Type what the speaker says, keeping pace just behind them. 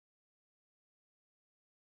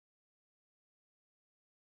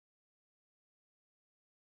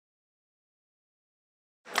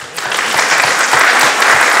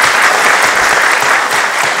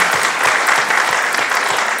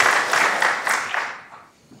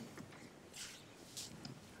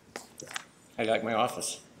How do you like my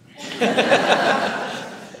office?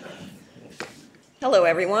 Hello,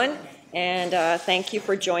 everyone, and thank you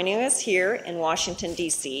for joining us here in Washington,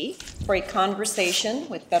 D.C. for a conversation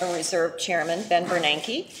with Federal Reserve Chairman Ben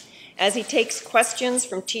Bernanke as he takes questions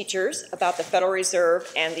from teachers about the Federal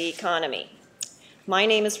Reserve and the economy. My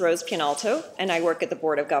name is Rose Pianalto, and I work at the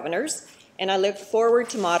Board of Governors, and I look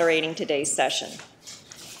forward to moderating today's session.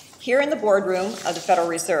 Here in the boardroom of the Federal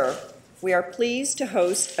Reserve, we are pleased to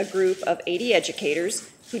host a group of 80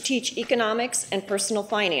 educators who teach economics and personal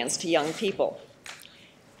finance to young people.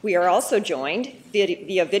 We are also joined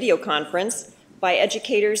via video conference by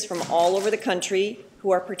educators from all over the country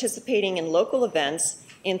who are participating in local events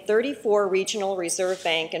in 34 regional Reserve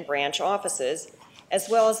Bank and branch offices, as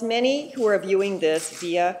well as many who are viewing this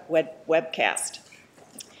via webcast.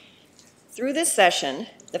 Through this session,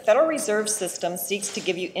 the Federal Reserve System seeks to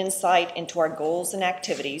give you insight into our goals and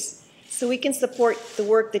activities so we can support the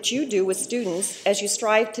work that you do with students as you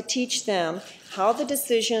strive to teach them how the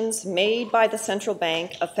decisions made by the central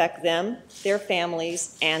bank affect them, their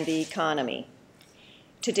families, and the economy.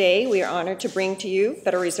 Today, we are honored to bring to you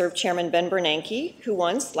Federal Reserve Chairman Ben Bernanke, who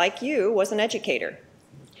once, like you, was an educator.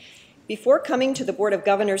 Before coming to the Board of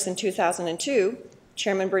Governors in 2002,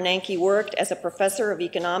 Chairman Bernanke worked as a professor of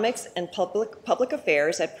economics and public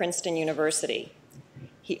affairs at Princeton University.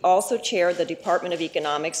 He also chaired the Department of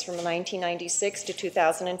Economics from 1996 to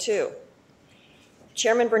 2002.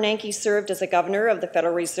 Chairman Bernanke served as a governor of the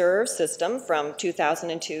Federal Reserve System from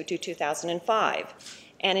 2002 to 2005.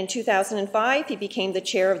 And in 2005, he became the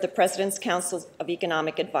chair of the President's Council of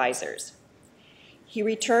Economic Advisors. He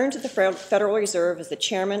returned to the Federal Reserve as the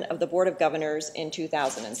chairman of the Board of Governors in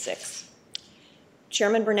 2006.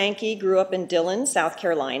 Chairman Bernanke grew up in Dillon, South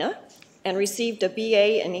Carolina, and received a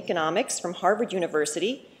BA in economics from Harvard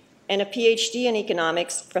University and a PhD in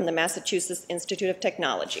economics from the Massachusetts Institute of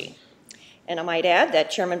Technology. And I might add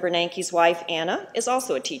that Chairman Bernanke's wife, Anna, is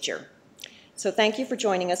also a teacher. So thank you for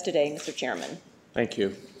joining us today, Mr. Chairman. Thank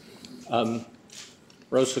you.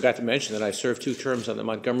 Rose forgot to mention that I served 2 terms on the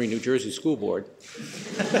Montgomery, New Jersey School Board.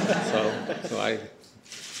 so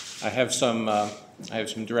I have some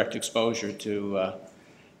direct exposure to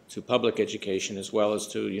public education as well as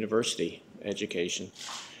to university education.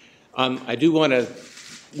 I do want to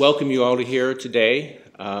welcome you all here today.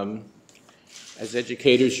 As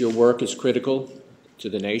educators, your work is critical to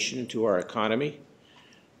the nation and to our economy.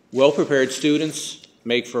 Well-prepared students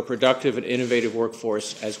make for a productive and innovative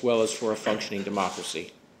workforce as well as for a functioning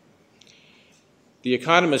democracy. The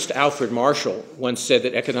economist Alfred Marshall once said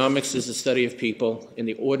that economics is the study of people in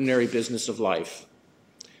the ordinary business of life.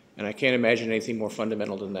 And I can't imagine anything more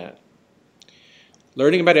fundamental than that.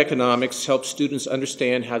 Learning about economics helps students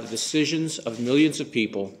understand how the decisions of millions of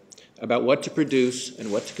people about what to produce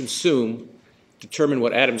and what to consume determine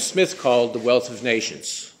what Adam Smith called the wealth of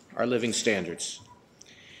nations, our living standards.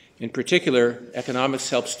 In particular, economics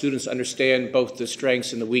helps students understand both the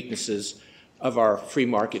strengths and the weaknesses of our free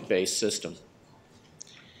market-based system.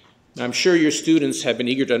 Now, I'm sure your students have been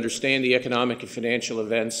eager to understand the economic and financial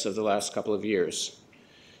events of the last couple of years.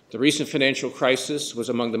 The recent financial crisis was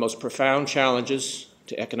among the most profound challenges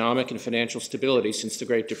to economic and financial stability since the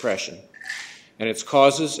Great Depression, and its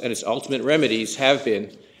causes and its ultimate remedies have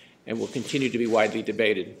been and will continue to be widely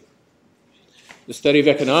debated. The study of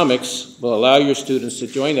economics will allow your students to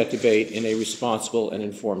join that debate in a responsible and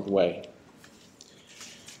informed way.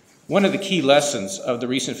 One of the key lessons of the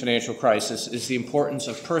recent financial crisis is the importance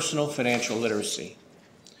of personal financial literacy.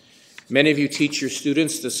 Many of you teach your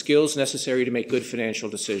students the skills necessary to make good financial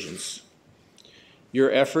decisions.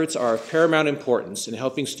 Your efforts are of paramount importance in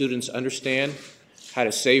helping students understand how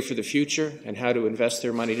to save for the future and how to invest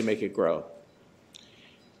their money to make it grow.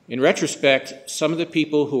 In retrospect, some of the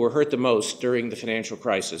people who were hurt the most during the financial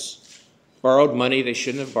crisis borrowed money they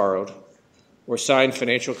shouldn't have borrowed or signed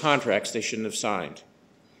financial contracts they shouldn't have signed.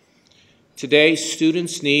 Today,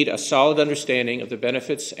 students need a solid understanding of the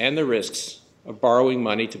benefits and the risks of borrowing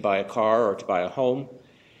money to buy a car or to buy a home,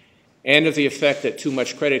 and of the effect that too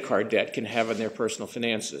much credit card debt can have on their personal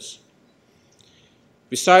finances.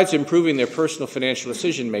 Besides improving their personal financial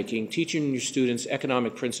decision-making, teaching your students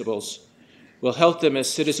economic principles will help them as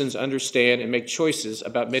citizens understand and make choices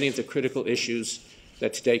about many of the critical issues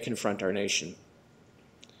that today confront our nation.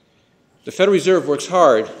 The Federal Reserve works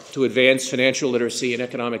hard to advance financial literacy and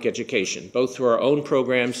economic education, both through our own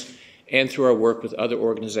programs and through our work with other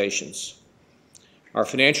organizations. Our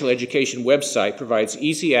financial education website provides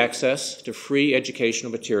easy access to free educational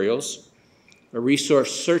materials, a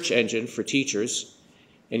resource search engine for teachers,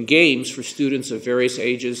 and games for students of various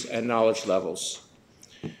ages and knowledge levels.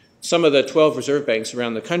 Some of the 12 reserve banks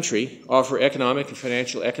around the country offer economic and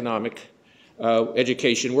financial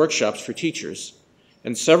education workshops for teachers.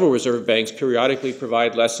 And several reserve banks periodically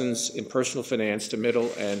provide lessons in personal finance to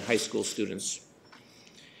middle and high school students.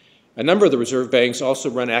 A number of the reserve banks also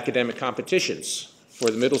run academic competitions for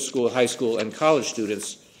the middle school, high school, and college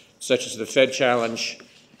students, such as the Fed Challenge,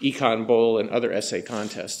 Econ Bowl, and other essay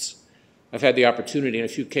contests. I've had the opportunity on a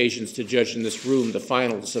few occasions to judge in this room the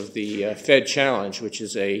finals of the Fed Challenge, which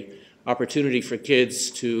is an opportunity for kids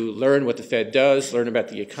to learn what the Fed does, learn about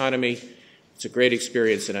the economy. It's a great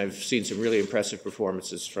experience, and I've seen some really impressive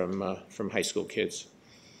performances from high school kids.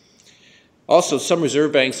 Also, some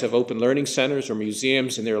reserve banks have open learning centers or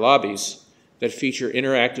museums in their lobbies that feature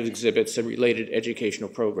interactive exhibits and related educational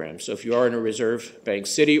programs. So if you are in a reserve bank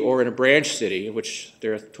city or in a branch city, in which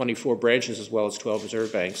there are 24 branches as well as 12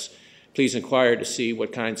 reserve banks, please inquire to see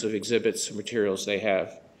what kinds of exhibits and materials they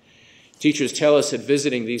have. Teachers tell us that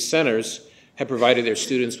visiting these centers have provided their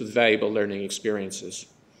students with valuable learning experiences.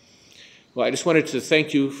 Well, I just wanted to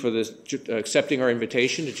thank you for accepting our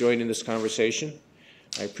invitation to join in this conversation.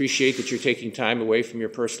 I appreciate that you're taking time away from your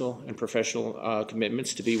personal and professional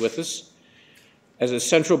commitments to be with us. As a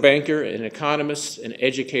central banker, an economist, an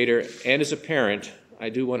educator, and as a parent, I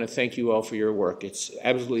do want to thank you all for your work. It's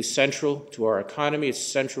absolutely central to our economy. It's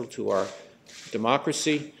central to our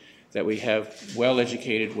democracy that we have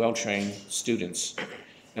well-educated, well-trained students.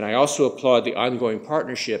 And I also applaud the ongoing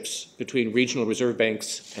partnerships between regional reserve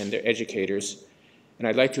banks and their educators. And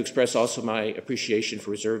I'd like to express also my appreciation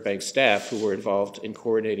for Reserve Bank staff who were involved in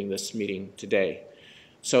coordinating this meeting today.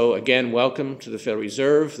 So again, welcome to the Federal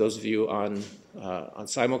Reserve. Those of you on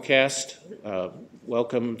simulcast,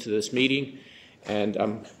 welcome to this meeting. And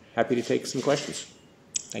I'm happy to take some questions.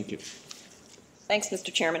 Thank you. Thanks,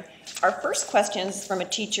 Mr. Chairman. Our first question is from a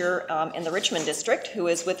teacher in the Richmond district who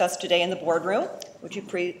is with us today in the boardroom. Would you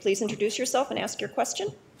please introduce yourself and ask your question?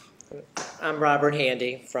 I'm Robert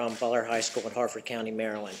Handy from Butler High School in Harford County,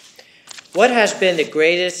 Maryland. What has been the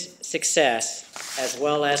greatest success as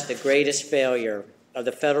well as the greatest failure of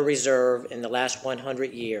the Federal Reserve in the last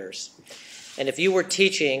 100 years? And if you were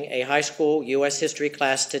teaching a high school U.S. history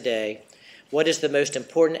class today, what is the most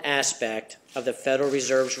important aspect of the Federal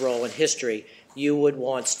Reserve's role in history you would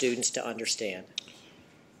want students to understand?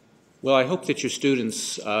 Well, I hope that your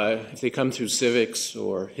students, if they come through civics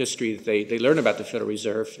or history, they learn about the Federal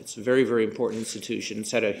Reserve. It's a very, very important institution.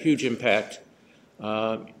 It's had a huge impact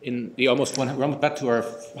in the we're about to our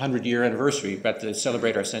 100-year anniversary, about to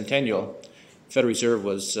celebrate our centennial. The Federal Reserve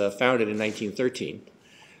was founded in 1913.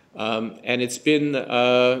 And it's been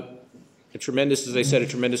a tremendous, as I said, a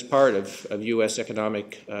tremendous part of U.S.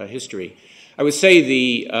 economic history. I would say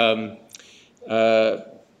the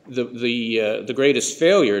greatest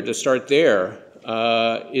failure, to start there,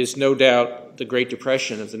 is no doubt the Great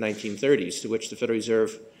Depression of the 1930s, to which the Federal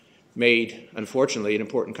Reserve made, unfortunately, an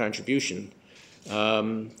important contribution.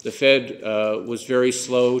 The Fed was very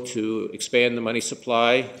slow to expand the money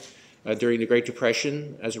supply during the Great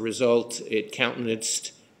Depression. As a result, it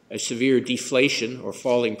countenanced a severe deflation or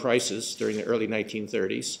falling prices during the early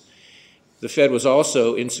 1930s. The Fed was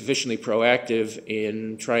also insufficiently proactive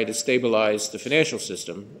in trying to stabilize the financial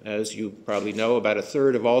system. As you probably know, about a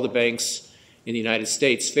third of all the banks in the United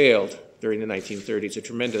States failed during the 1930s, a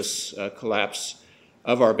tremendous collapse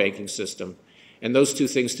of our banking system. And those two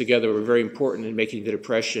things together were very important in making the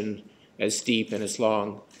Depression as deep and as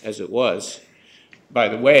long as it was. By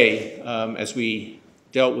the way, as we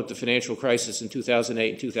dealt with the financial crisis in 2008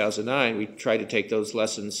 and 2009, we tried to take those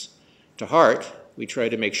lessons to heart. We tried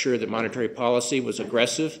to make sure that monetary policy was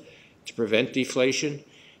aggressive to prevent deflation,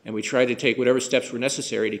 and we tried to take whatever steps were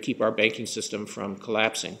necessary to keep our banking system from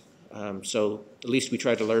collapsing. So at least we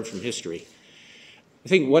tried to learn from history. I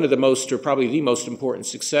think one of the most, or probably the most important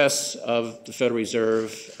success of the Federal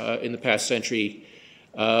Reserve in the past century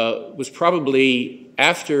was probably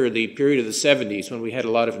after the period of the 70s when we had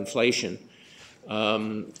a lot of inflation.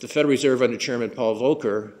 The Federal Reserve under Chairman Paul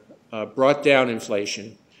Volcker brought down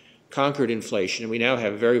inflation, conquered inflation, and we now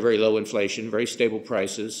have very, very low inflation, very stable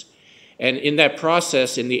prices. And in that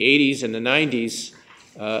process, in the 80s and the 90s,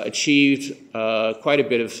 achieved quite a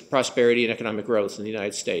bit of prosperity and economic growth in the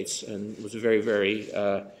United States, and was a very, very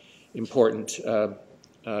important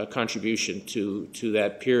contribution to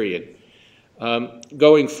that period.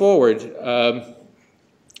 Going forward,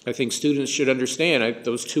 I think students should understand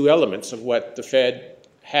those two elements of what the Fed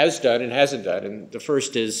has done and hasn't done. And the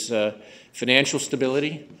first is financial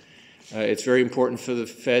stability. It's very important for the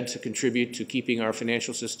Fed to contribute to keeping our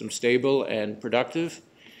financial system stable and productive.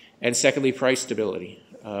 And secondly, price stability.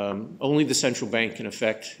 Only the central bank can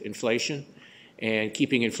affect inflation, and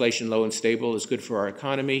keeping inflation low and stable is good for our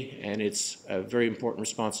economy, and it's a very important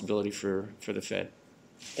responsibility for the Fed.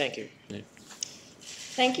 Thank you. Yeah.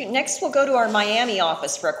 Thank you. Next, we'll go to our Miami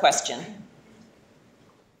office for a question.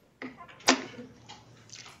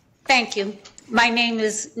 Thank you. My name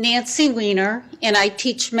is Nancy Weiner, and I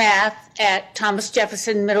teach math at Thomas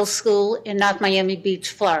Jefferson Middle School in North Miami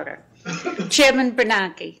Beach, Florida. Chairman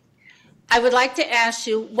Bernanke, I would like to ask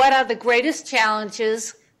you, what are the greatest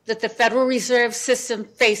challenges that the Federal Reserve System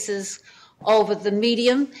faces over the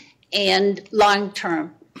medium and long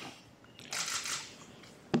term?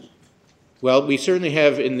 Well, we certainly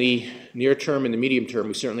have in the near term and the medium term,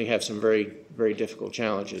 we certainly have some very, very difficult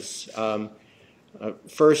challenges.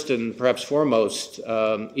 First and perhaps foremost,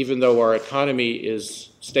 even though our economy is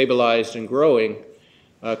stabilized and growing,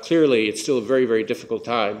 clearly it's still a very, very difficult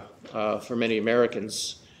time for many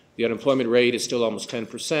Americans. The unemployment rate is still almost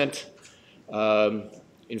 10%.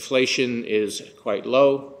 Inflation is quite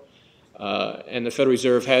low. And the Federal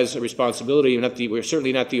Reserve has a responsibility. We're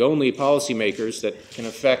certainly not the only policymakers that can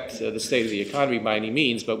affect the state of the economy by any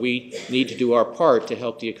means, but we need to do our part to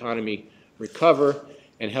help the economy recover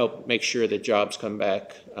and help make sure that jobs come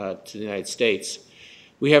back to the United States.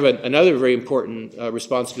 We have another very important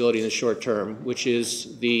responsibility in the short term, which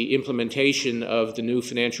is the implementation of the new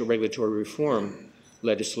financial regulatory reform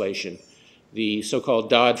legislation. The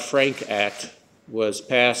so-called Dodd-Frank Act was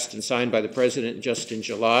passed and signed by the President just in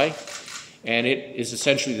July, and it is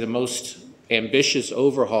essentially the most ambitious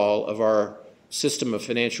overhaul of our system of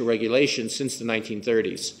financial regulation since the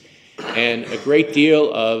 1930s. And a great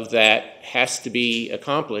deal of that has to be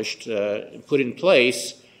accomplished, put in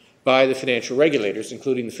place by the financial regulators,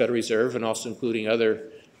 including the Federal Reserve and also including other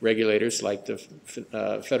regulators like the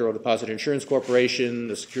Federal Deposit Insurance Corporation,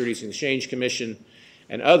 the Securities and Exchange Commission,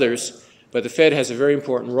 and others. But the Fed has a very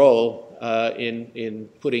important role in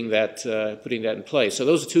putting that in place. So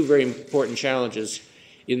those are two very important challenges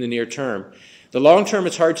in the near term. The long term,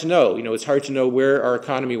 it's hard to know. It's hard to know where our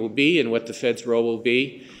economy will be and what the Fed's role will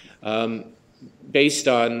be. Based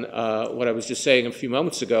on what I was just saying a few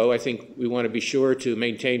moments ago, I think we want to be sure to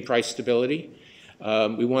maintain price stability.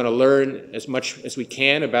 We want to learn as much as we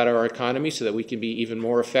can about our economy so that we can be even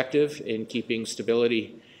more effective in keeping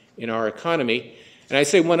stability in our economy. And I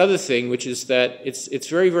say one other thing, which is that it's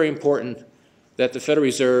very, very important that the Federal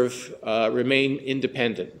Reserve remain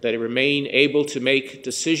independent, that it remain able to make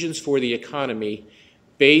decisions for the economy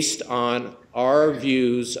based on our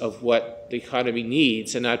views of what the economy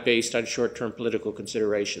needs and not based on short-term political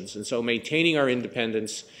considerations. And so maintaining our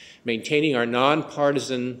independence, maintaining our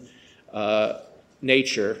nonpartisan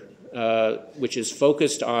nature, which is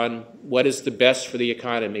focused on what is the best for the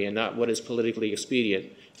economy and not what is politically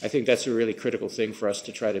expedient, I think that's a really critical thing for us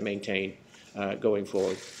to try to maintain going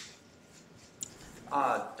forward.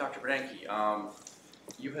 Dr. Bernanke,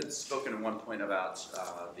 you had spoken at one point about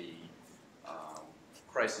the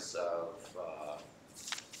crisis of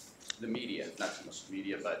the media, not so much the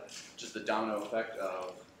media, but just the domino effect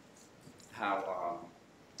of how,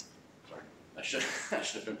 sorry, I should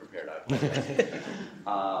have been prepared, I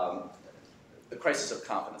apologize. The crisis of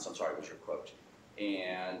confidence, I'm sorry, was your quote,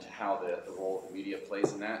 and how the role of the media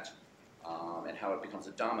plays in that, and how it becomes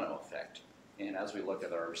a domino effect. And as we look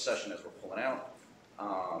at our recession, as we're pulling out,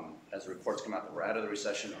 as the reports come out that we're out of the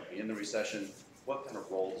recession, are we in the recession, what kind of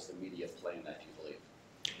role does the media play in that, do you believe?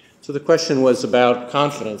 So the question was about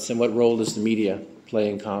confidence and what role does the media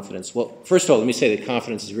play in confidence? Well, first of all, let me say that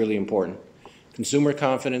confidence is really important. Consumer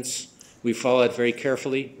confidence, we follow that very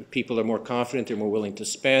carefully. People are more confident, they're more willing to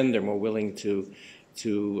spend, they're more willing to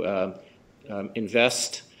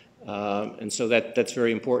invest, and so that's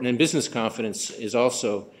very important. And business confidence is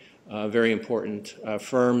also very important.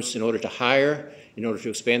 Firms, in order to hire, in order to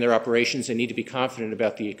expand their operations, they need to be confident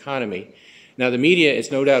about the economy. Now, the media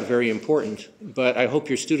is no doubt very important, but I hope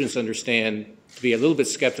your students understand to be a little bit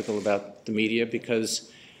skeptical about the media,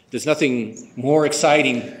 because there's nothing more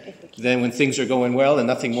exciting than when things are going well and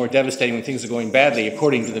nothing more devastating when things are going badly,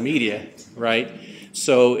 according to the media, right?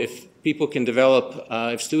 So if people can develop,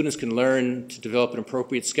 if students can learn to develop an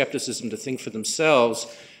appropriate skepticism to think for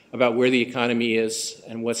themselves about where the economy is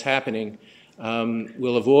and what's happening,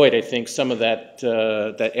 we'll avoid, I think, some of that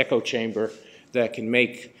echo chamber that can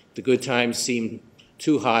make the good times seem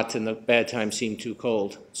too hot and the bad times seem too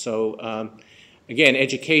cold. So again,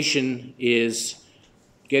 education is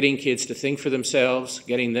getting kids to think for themselves,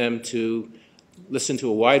 getting them to listen to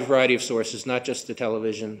a wide variety of sources, not just the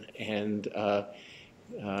television, and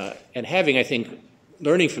having, I think,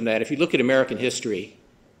 learning from that. If you look at American history,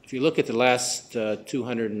 if you look at the last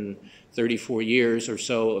 234 years or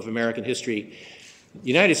so of American history, the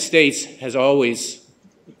United States has always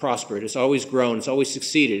prospered, it's always grown, it's always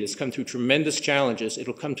succeeded, it's come through tremendous challenges,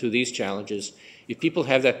 it'll come through these challenges. If people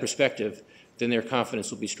have that perspective, then their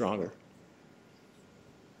confidence will be stronger.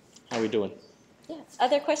 How are we doing? Yeah.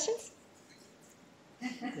 Other questions?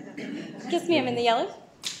 Yes, ma'am, in the yellow.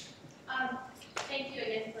 Thank you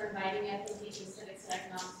again for inviting me. I've been teaching civics and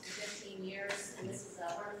economics for 15 years, and this is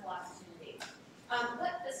a wonderful opportunity.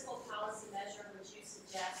 What fiscal policy measure would you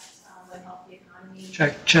suggest would help the economy?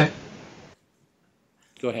 Check.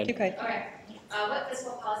 Go ahead. You could. Okay. What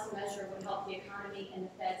fiscal policy measure would help the economy and the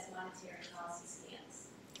Fed's monetary policy stance?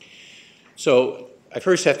 So I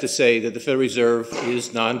first have to say that the Federal Reserve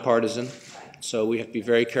is nonpartisan, so we have to be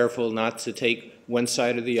very careful not to take one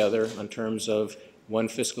side or the other in terms of one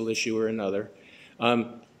fiscal issue or another.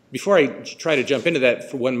 Before I try to jump into that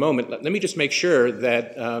for one moment, let me just make sure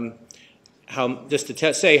that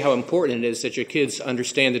say how important it is that your kids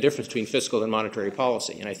understand the difference between fiscal and monetary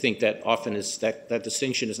policy. And I think that often that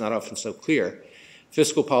distinction is not often so clear.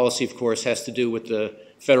 Fiscal policy, of course, has to do with the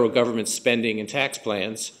federal government's spending and tax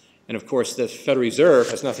plans. And of course, the Federal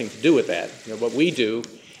Reserve has nothing to do with that. What we do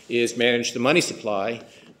is manage the money supply,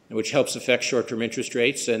 which helps affect short-term interest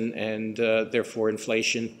rates and therefore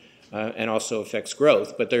inflation, and also affects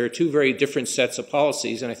growth. But there are two very different sets of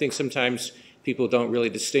policies, and I think sometimes people don't really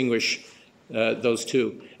distinguish those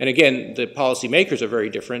two. And again, the policymakers are very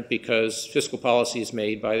different because fiscal policy is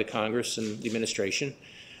made by the Congress and the administration.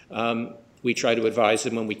 We try to advise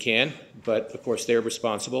them when we can, but of course they're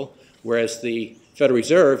responsible, whereas the Federal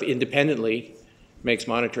Reserve independently makes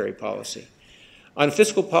monetary policy. On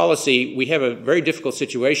fiscal policy, we have a very difficult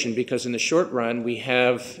situation because in the short run, we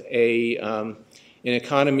have an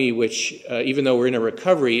economy which, even though we're in a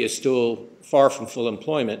recovery, is still far from full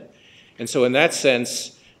employment. And so in that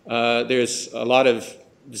sense, there's a lot of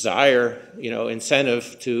desire,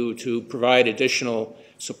 incentive to provide additional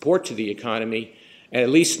support to the economy, and at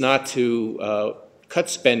least not to cut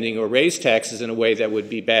spending or raise taxes in a way that would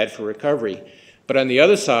be bad for recovery. But on the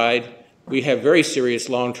other side, we have very serious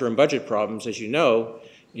long-term budget problems, as you know,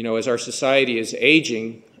 as our society is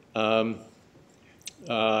aging and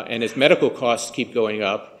as medical costs keep going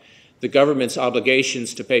up, the government's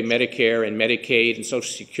obligations to pay Medicare and Medicaid and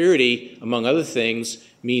Social Security, among other things,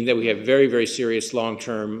 mean that we have very, very serious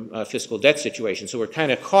long-term fiscal debt situations. So we're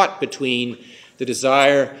kind of caught between the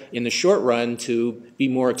desire in the short run to be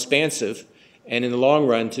more expansive and in the long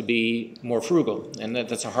run to be more frugal. And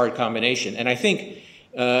that's a hard combination. And I think,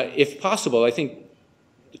 if possible, I think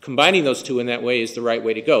combining those two in that way is the right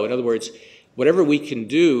way to go. In other words, whatever we can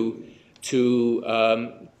do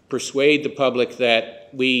to persuade the public that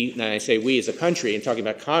we, and I say we as a country, and talking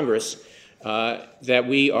about Congress, that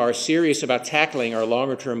we are serious about tackling our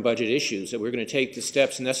longer-term budget issues, that we're going to take the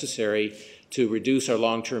steps necessary to reduce our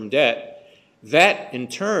long-term debt, that in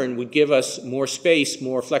turn would give us more space,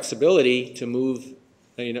 more flexibility to move,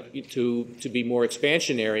 to be more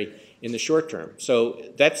expansionary in the short term. So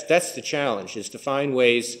that's the challenge, is to find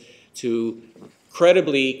ways to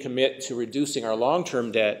credibly commit to reducing our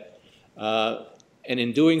long-term debt, and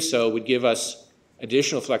in doing so would give us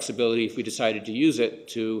additional flexibility if we decided to use it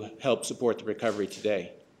to help support the recovery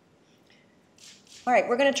today. All right,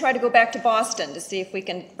 we're going to try to go back to Boston to see if we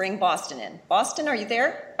can bring Boston in. Boston, are you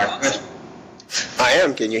there? I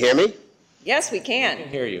am. Can you hear me? Yes, we can. I can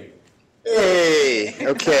hear you. Hey,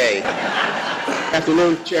 okay.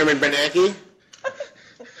 Afternoon, Chairman Bernanke.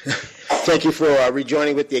 Thank you for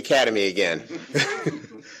rejoining with the Academy again.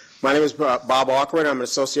 My name is Bob Awkward. I'm an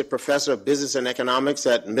associate professor of business and economics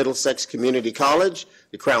at Middlesex Community College,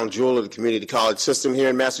 the crown jewel of the community college system here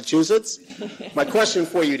in Massachusetts. My question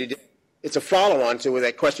for you today, it's a follow-on to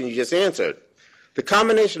that question you just answered. The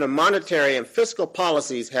combination of monetary and fiscal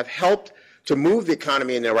policies have helped to move the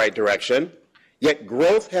economy in the right direction, yet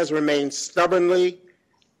growth has remained stubbornly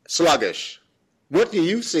sluggish. What do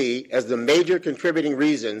you see as the major contributing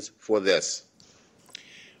reasons for this?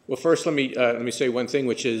 Well, first, let me say one thing,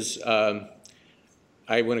 which is I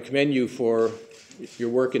want to commend you for your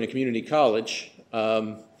work in a community college.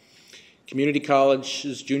 Community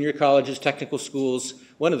colleges, junior colleges, technical schools,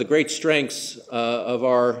 one of the great strengths of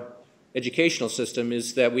our educational system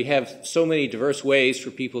is that we have so many diverse ways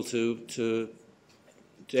for people to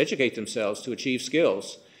educate themselves, to achieve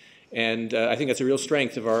skills. And I think that's a real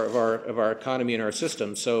strength of our economy and our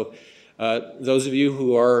system. So those of you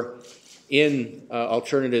who are in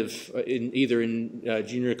either in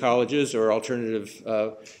junior colleges or alternatives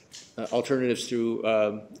through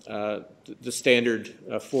the standard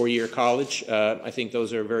four-year college, I think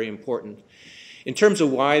those are very important. In terms of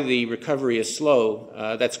why the recovery is slow,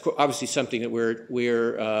 that's obviously something that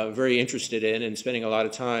we're very interested in and spending a lot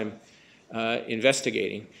of time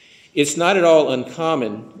investigating. It's not at all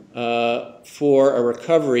uncommon for a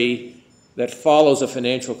recovery that follows a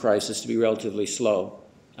financial crisis to be relatively slow.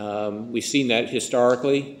 We've seen that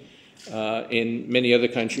historically. in many other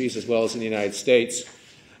countries as well as in the United States.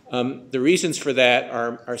 The reasons for that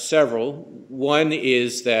are several. One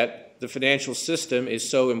is that the financial system is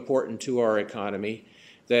so important to our economy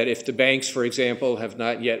that if the banks, for example, have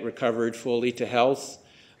not yet recovered fully to health,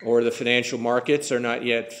 or the financial markets are not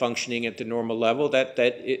yet functioning at the normal level, that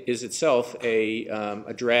is itself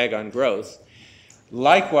a drag on growth.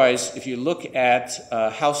 Likewise, if you look at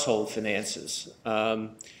household finances,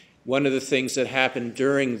 one of the things that happened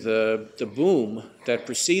during the boom that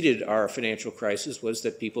preceded our financial crisis was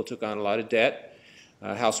that people took on a lot of debt.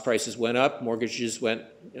 House prices went up, mortgage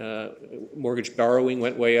borrowing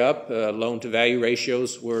went way up, loan-to-value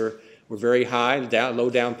ratios were very high, low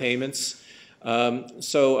down payments.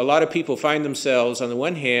 So a lot of people find themselves, on the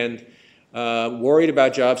one hand, worried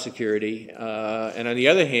about job security, and on the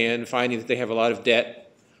other hand, finding that they have a lot of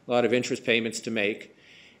debt, a lot of interest payments to make.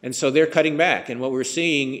 And so they're cutting back. And what we're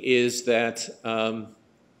seeing is that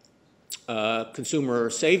consumer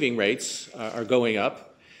saving rates are going up,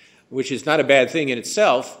 which is not a bad thing in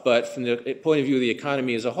itself, but from the point of view of the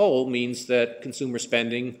economy as a whole means that consumer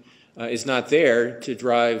spending is not there to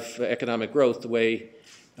drive economic growth the way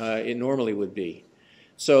it normally would be.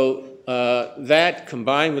 So that,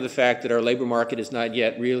 combined with the fact that our labor market has not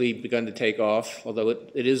yet really begun to take off, although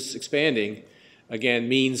it is expanding, again,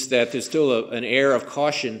 means that there's still an air of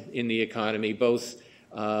caution in the economy, both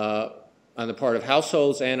on the part of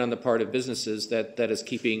households and on the part of businesses that is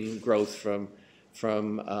keeping growth from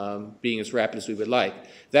being as rapid as we would like.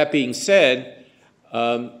 That being said,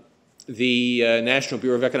 the National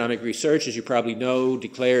Bureau of Economic Research, as you probably know,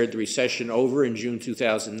 declared the recession over in June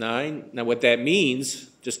 2009. Now, what that means,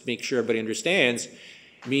 just to make sure everybody understands,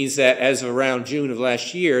 means that as of around June of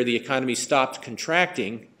last year, the economy stopped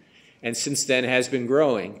contracting and since then has been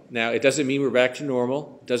growing. Now, it doesn't mean we're back to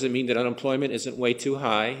normal. It doesn't mean that unemployment isn't way too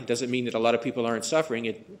high. It doesn't mean that a lot of people aren't suffering.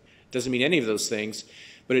 It doesn't mean any of those things.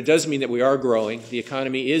 But it does mean that we are growing. The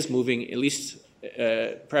economy is moving, at least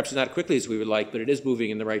perhaps not quickly as we would like, but it is moving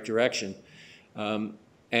in the right direction.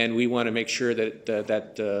 And we want to make sure that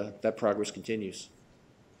that progress continues.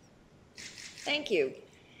 Thank you.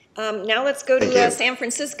 Now let's go to San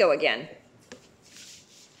Francisco again.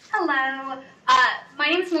 Hello. My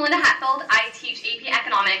name is Melinda Hatfield. I teach AP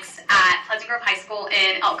Economics at Pleasant Grove High School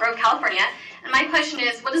in Elk Grove, California. And my question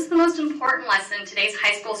is, what is the most important lesson today's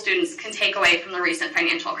high school students can take away from the recent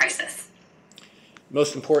financial crisis?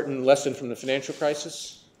 Most important lesson from the financial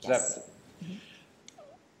crisis? Yes.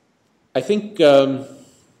 I think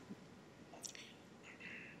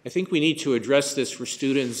we need to address this for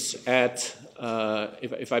students at,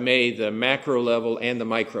 if I may, the macro level and the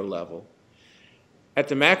micro level. At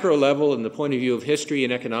the macro level, in the point of view of history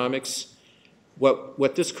and economics,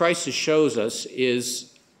 what this crisis shows us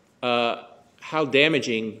is how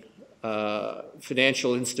damaging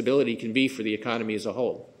financial instability can be for the economy as a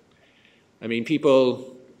whole. I mean,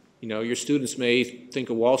 people, your students may think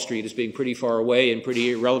of Wall Street as being pretty far away and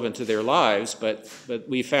pretty irrelevant to their lives, but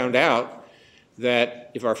we found out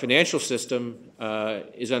that if our financial system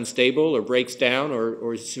is unstable or breaks down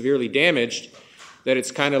or is severely damaged, that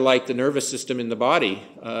it's kind of like the nervous system in the body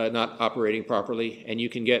not operating properly, and you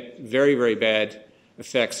can get very, very bad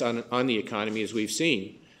effects on the economy, as we've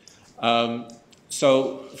seen.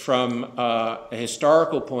 So from a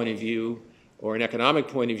historical point of view or an economic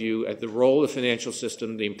point of view, at the role of the financial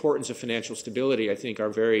system, the importance of financial stability, I think are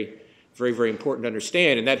very, very, very important to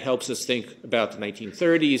understand, and that helps us think about the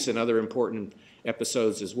 1930s and other important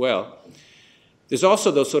episodes as well. There's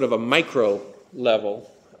also, though, sort of a micro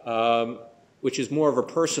level, which is more of a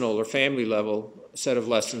personal or family level set of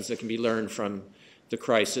lessons that can be learned from the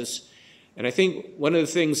crisis. And I think one of the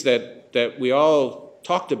things that we all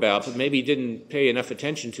talked about but maybe didn't pay enough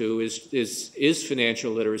attention to is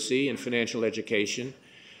financial literacy and financial education.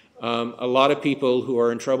 A lot of people who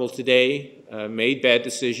are in trouble today made bad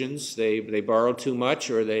decisions. They borrowed too much,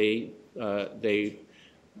 or they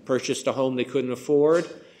purchased a home they couldn't afford.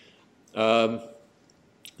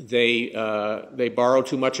 They borrow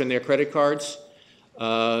too much on their credit cards.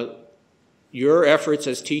 Your efforts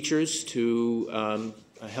as teachers to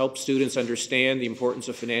help students understand the importance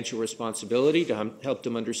of financial responsibility, to help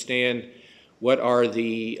them understand what are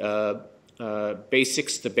the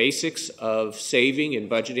basics of saving and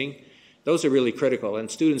budgeting, those are really critical.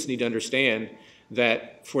 And students need to understand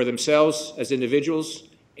that for themselves as individuals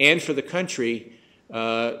and for the country,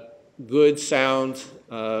 good, sound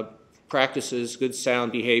practices, good,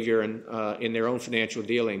 sound behavior in their own financial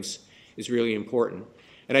dealings is really important.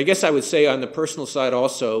 And I guess I would say on the personal side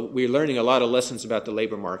also, we're learning a lot of lessons about the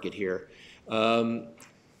labor market here.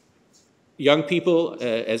 young people,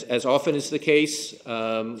 as often is the case,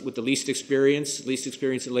 with the least experience in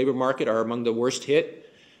the labor market are among the worst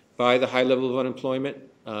hit by the high level of unemployment,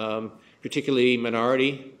 particularly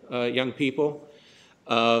minority young people.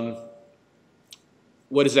 What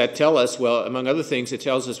does that tell us? Well, among other things, it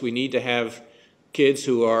tells us we need to have kids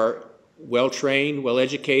who are well-trained,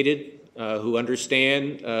 well-educated, who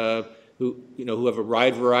understand, who have a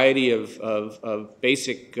wide variety of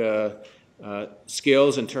basic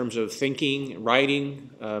skills in terms of thinking, writing,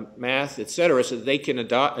 math, etc., so that they can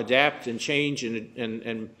adapt and change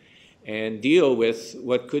and deal with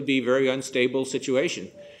what could be a very unstable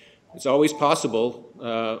situation. It's always possible.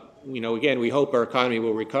 Again, we hope our economy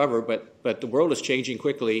will recover, but the world is changing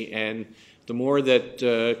quickly, and the more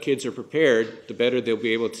that kids are prepared, the better they'll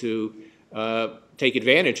be able to take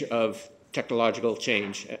advantage of technological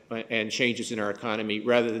change and changes in our economy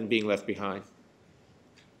rather than being left behind.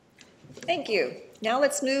 Thank you. Now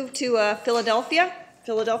let's move to Philadelphia.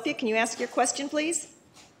 Philadelphia, can you ask your question, please?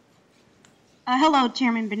 Hello,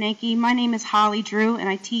 Chairman Bernanke. My name is Holly Drew, and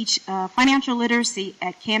I teach financial literacy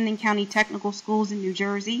at Camden County Technical Schools in New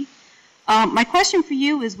Jersey. My question for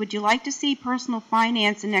you is, would you like to see personal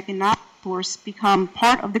finance and economics course become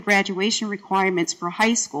part of the graduation requirements for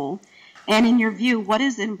high school? And in your view, what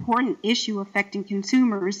is an important issue affecting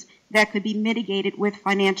consumers that could be mitigated with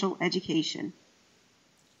financial education?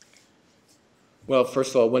 Well,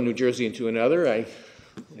 first of all, one New Jersey into another.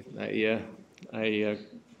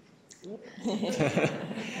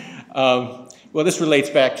 Well, this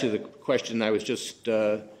relates back to the question I was just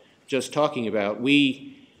talking about.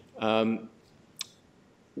 We don't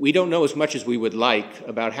know as much as we would like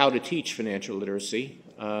about how to teach financial literacy.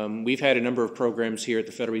 We've had a number of programs here at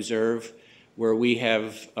the Federal Reserve where we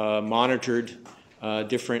have monitored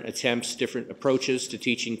different attempts, different approaches to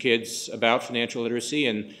teaching kids about financial literacy,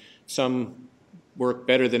 and some work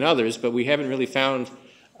better than others, but we haven't really found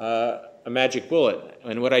a magic bullet.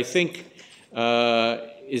 And what I think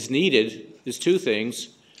is needed is two things.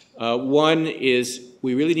 One is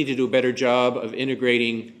we really need to do a better job of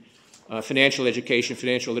integrating financial education,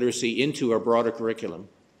 financial literacy into our broader curriculum.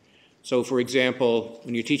 So, for example,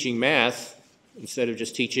 when you're teaching math, instead of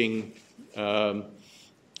just teaching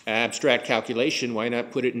abstract calculation, why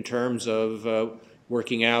not put it in terms of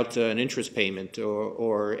working out an interest payment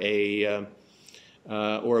or a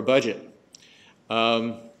budget?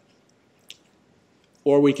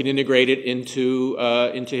 Or we can integrate it into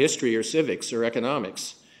history or civics or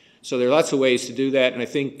economics. So there are lots of ways to do that, and I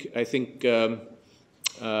think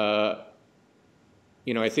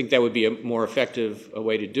that would be a more effective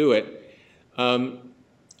way to do it.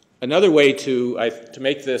 Another way to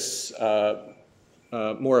make this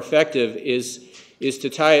more effective is to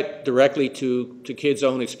tie it directly to kids'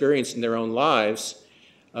 own experience in their own lives.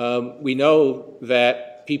 We know that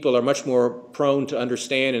people are much more prone to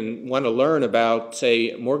understand and want to learn about,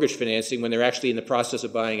 say, mortgage financing when they're actually in the process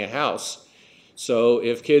of buying a house. So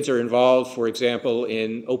if kids are involved, for example,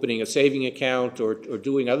 in opening a saving account or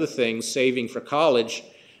doing other things, saving for college,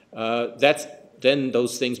 then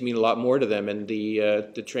those things mean a lot more to them, and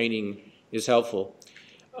the training is helpful.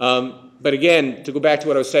 But again, to go back to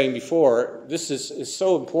what I was saying before, this is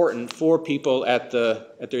so important for people at their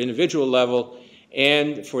individual level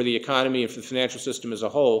and for the economy and for the financial system as a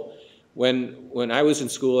whole. When I was in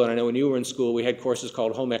school, and I know when you were in school, we had courses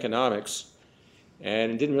called home economics,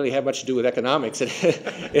 and it didn't really have much to do with economics.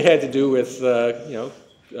 It had to do with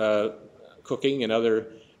cooking and other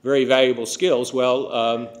very valuable skills.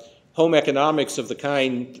 Well, home economics of the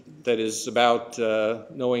kind that is about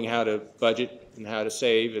knowing how to budget and how to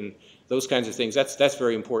save and those kinds of things, that's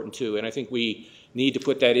very important too. And I think we need to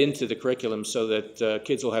put that into the curriculum so that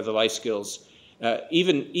kids will have the life skills.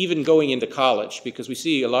 Even going into college, because we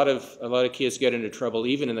see a lot of kids get into trouble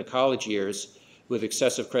even in the college years with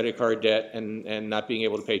excessive credit card debt and not being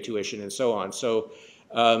able to pay tuition and so on. So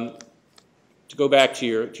to go back to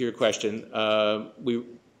your question,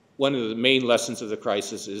 one of the main lessons of the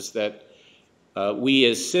crisis is that we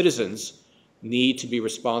as citizens need to be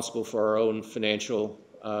responsible for our own financial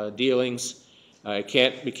dealings. We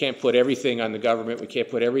can't put everything on the government. We can't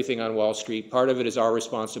put everything on Wall Street. Part of it is our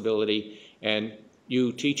responsibility. And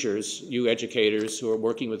you teachers, you educators who are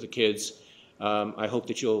working with the kids, I hope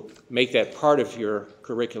that you'll make that part of your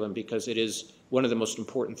curriculum, because it is one of the most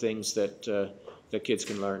important things that kids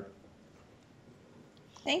can learn.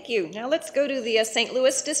 Thank you. Now let's go to the St.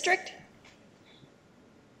 Louis district.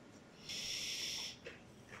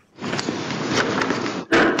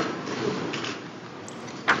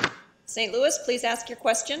 St. Louis, please ask your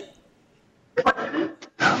question.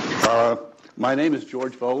 My name is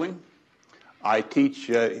George Bowling. I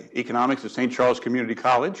teach economics at St. Charles Community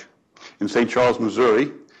College. in St. Charles,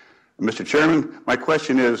 Missouri. Mr. Chairman, my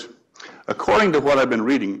question is, according to what I've been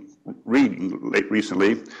reading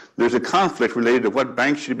recently, there's a conflict related to what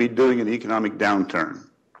banks should be doing in the economic downturn.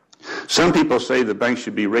 Some people say the banks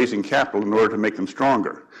should be raising capital in order to make them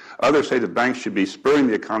stronger. Others say the banks should be spurring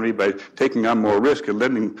the economy by taking on more risk and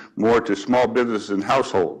lending more to small businesses and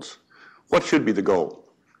households. What should be the goal?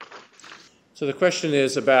 So the question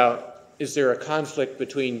is about, is there a conflict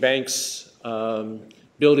between banks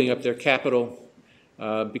building up their capital,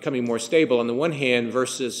 becoming more stable on the one hand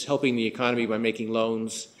versus helping the economy by making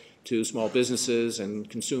loans to small businesses and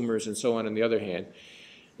consumers and so on the other hand?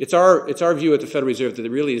 It's our view at the Federal Reserve that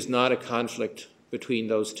there really is not a conflict between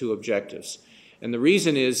those two objectives. And the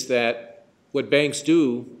reason is that what banks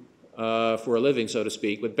do for a living, so to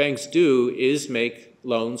speak, what banks do is make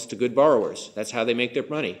loans to good borrowers. That's how they make their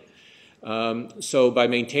money. So by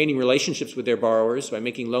maintaining relationships with their borrowers, by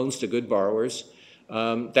making loans to good borrowers,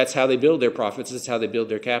 that's how they build their profits, that's how they build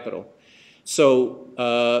their capital.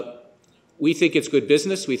 So we think it's good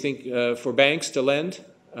business. We think for banks to lend.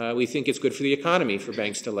 We think it's good for the economy for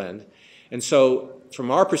banks to lend. And so from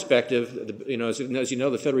our perspective, as you know,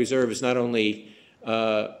 the Federal Reserve is not only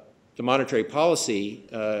the monetary policy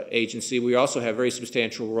agency, we also have a very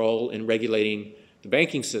substantial role in regulating the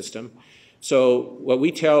banking system. So what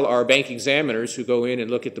we tell our bank examiners who go in and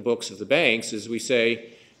look at the books of the banks is we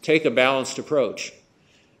say, take a balanced approach.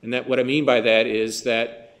 And that what I mean by that is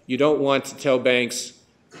that you don't want to tell banks,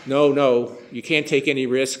 no, you can't take any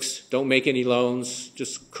risks, don't make any loans,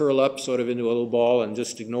 just curl up sort of into a little ball and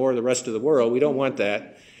just ignore the rest of the world. We don't want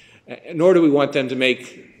that. Nor do we want them to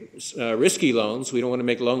make risky loans. We don't want to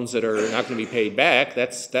make loans that are not going to be paid back.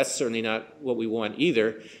 That's certainly not what we want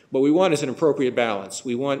either. What we want is an appropriate balance.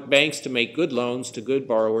 We want banks to make good loans to good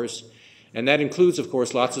borrowers, and that includes, of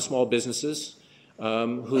course, lots of small businesses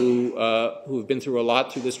who have been through a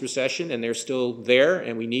lot through this recession, and they're still there,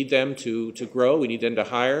 and we need them to grow. We need them to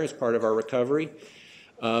hire as part of our recovery.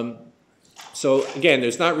 So again,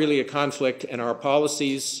 there's not really a conflict in our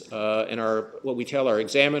policies, and what we tell our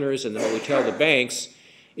examiners and what we tell the banks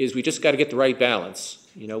is we just got to get the right balance.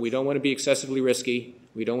 We don't want to be excessively risky.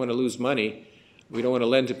 We don't want to lose money. We don't want to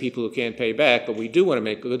lend to people who can't pay back, but we do want to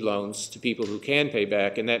make good loans to people who can pay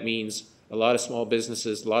back, and that means a lot of small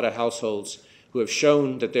businesses, a lot of households who have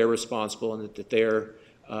shown that they're responsible and that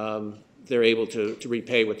they're able to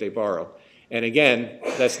repay what they borrow. And again,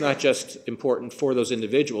 that's not just important for those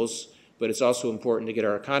individuals, but it's also important to get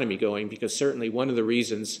our economy going, because certainly one of the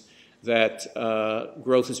reasons that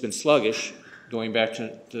growth has been sluggish, going back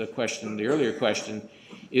to the earlier question,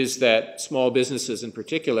 is that small businesses in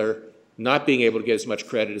particular, not being able to get as much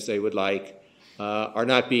credit as they would like, are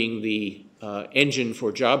not being the engine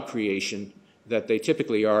for job creation that they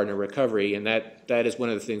typically are in a recovery, and that is one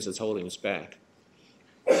of the things that's holding us back.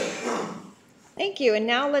 Thank you. And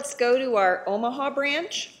now let's go to our Omaha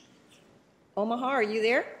branch. Omaha, are you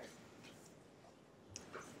there?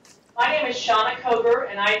 My name is Shauna Koger,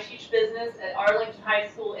 and I teach business at Arlington High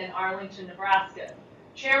School in Arlington, Nebraska.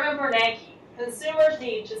 Chairman Bernanke, consumers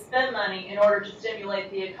need to spend money in order to stimulate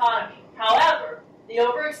the economy. However, the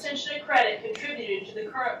overextension of credit contributed to the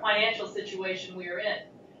current financial situation we are in.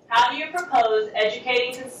 How do you propose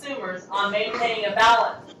educating consumers on maintaining a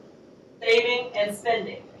balance, saving and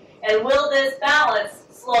spending? And will this balance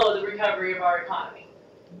slow the recovery of our economy?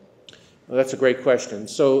 Well, that's a great question.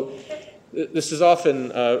 So this is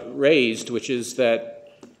often raised, which is that,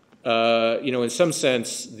 in some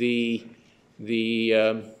sense, the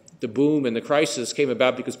boom and the crisis came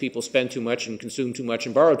about because people spend too much and consume too much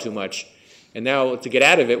and borrow too much. And now to get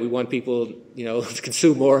out of it, we want people, to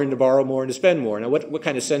consume more and to borrow more and to spend more. Now, what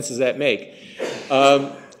kind of sense does that make?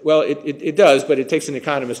 Well, it does, but it takes an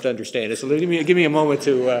economist to understand it. So give me a moment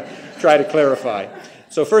to try to clarify.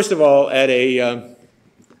 So first of all, at a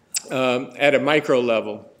micro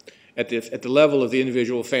level, at the level of the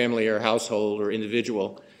individual family or household or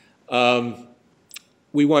individual,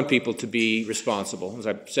 we want people to be responsible. As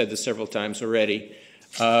I've said this several times already.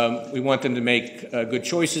 We want them to make good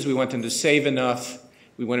choices. We want them to save enough.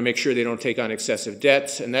 We want to make sure they don't take on excessive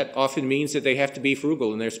debts, and that often means that they have to be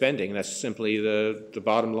frugal in their spending. That's simply the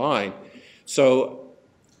bottom line. So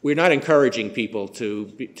we're not encouraging people to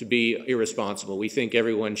be irresponsible. We think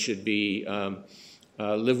everyone should be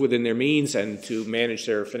live within their means and to manage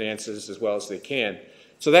their finances as well as they can.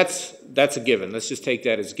 So that's a given. Let's just take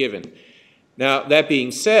that as given. Now, that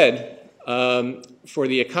being said, for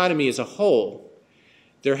the economy as a whole,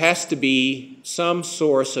 there has to be some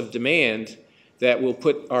source of demand that will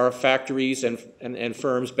put our factories and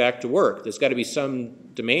firms back to work. There's got to be some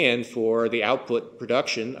demand for the output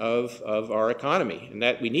production of our economy, and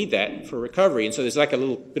that we need that for recovery. And so there's like a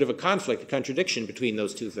little bit of a conflict, a contradiction between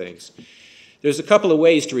those two things. There's a couple of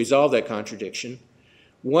ways to resolve that contradiction.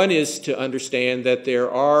 One is to understand that there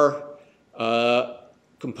are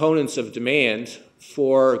components of demand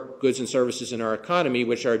for goods and services in our economy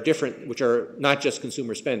which are different, which are not just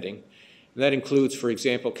consumer spending. And that includes, for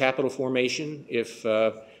example, capital formation. If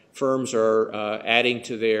firms are adding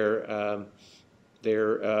to their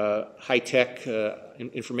high-tech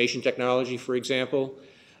information technology, for example,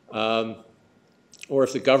 or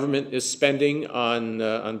if the government is spending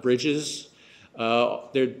on bridges, there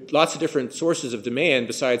are lots of different sources of demand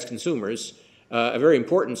besides consumers. A very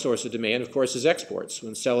important source of demand, of course, is exports,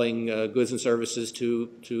 when selling goods and services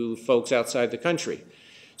to folks outside the country.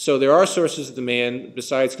 So there are sources of demand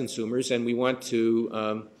besides consumers, and we want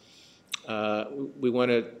to,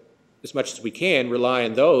 as much as we can, rely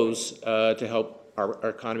on those to help our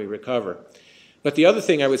economy recover. But the other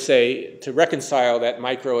thing I would say to reconcile that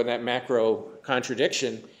micro and that macro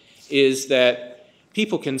contradiction is that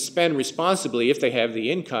people can spend responsibly if they have the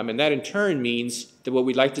income, and that in turn means that what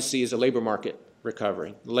we'd like to see is a labor market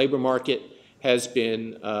recovering. The labor market has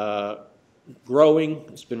been growing,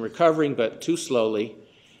 it's been recovering, but too slowly.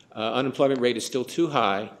 Unemployment rate is still too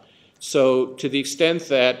high. So to the extent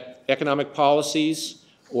that economic policies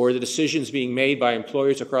or the decisions being made by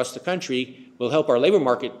employers across the country will help our labor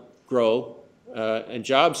market grow and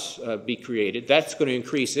jobs be created, that's going to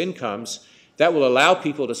increase incomes. That will allow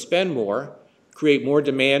people to spend more, create more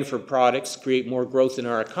demand for products, create more growth in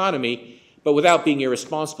our economy, but without being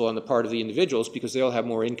irresponsible on the part of the individuals, because they'll have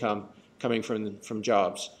more income coming from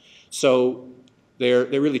jobs. So there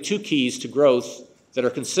are really two keys to growth that are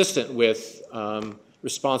consistent with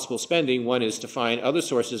responsible spending. One is to find other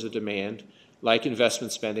sources of demand, like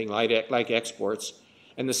investment spending, like exports.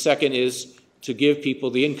 And the second is to give people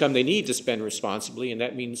the income they need to spend responsibly, and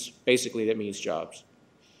that means, basically, that means jobs.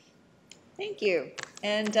 Thank you.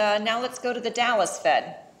 And now let's go to the Dallas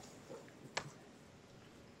Fed.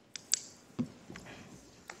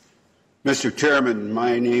 Mr. Chairman,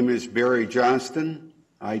 my name is Barry Johnston.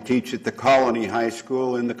 I teach at the Colony High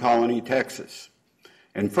School in the Colony, Texas.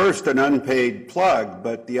 And first, an unpaid plug,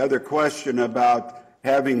 but the other question about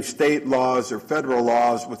having state laws or federal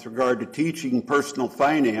laws with regard to teaching personal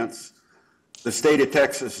finance, the state of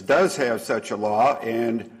Texas does have such a law,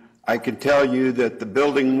 and I can tell you that the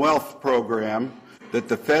Building Wealth program that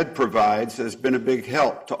the Fed provides has been a big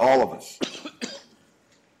help to all of us.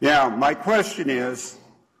 Now, my question is,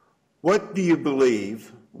 what do you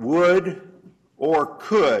believe would or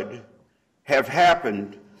could have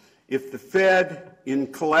happened if the Fed,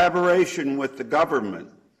 in collaboration with the government,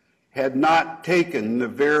 had not taken the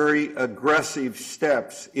very aggressive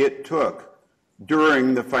steps it took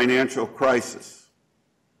during the financial crisis?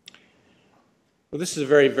 Well, this is a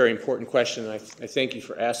very, very important question, and I thank you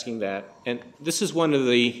for asking that. And this is one of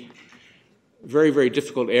the very, very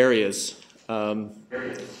difficult areas. To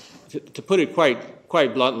put it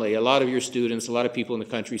quite bluntly, a lot of your students, a lot of people in the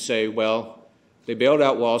country say, well, they bailed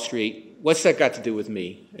out Wall Street. What's that got to do with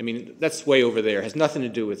me? I mean, that's way over there. It has nothing to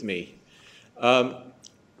do with me.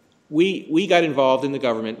 We got involved in the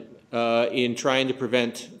government in trying to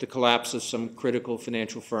prevent the collapse of some critical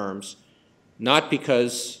financial firms, not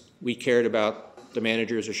because we cared about the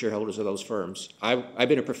managers or shareholders of those firms. I've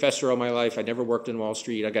been a professor all my life. I never worked in Wall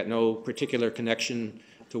Street. I got no particular connection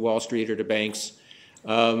to Wall Street or to banks.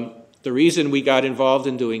 The reason we got involved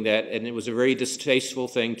in doing that, and it was a very distasteful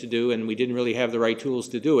thing to do, and we didn't really have the right tools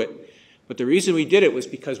to do it, but the reason we did it was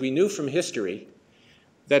because we knew from history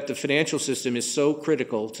that the financial system is so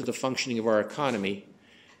critical to the functioning of our economy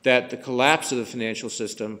that the collapse of the financial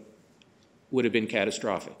system would have been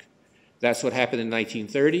catastrophic. That's what happened in the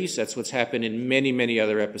 1930s. That's what's happened in many, many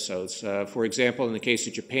other episodes. For example, in the case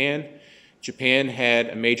of Japan, Japan had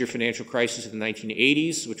a major financial crisis in the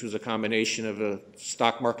 1980s, which was a combination of a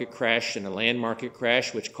stock market crash and a land market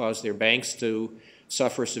crash, which caused their banks to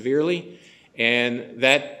suffer severely. And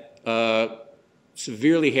that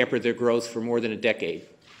severely hampered their growth for more than a decade.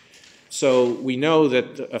 So we know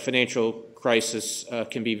that a financial crisis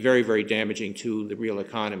can be very, very damaging to the real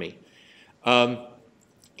economy.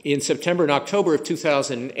 In September and October of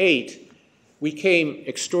 2008, we came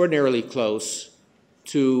extraordinarily close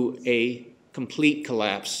to a complete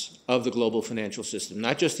collapse of the global financial system,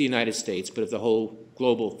 not just the United States, but of the whole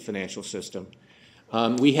global financial system.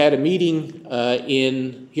 We had a meeting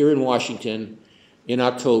here in Washington in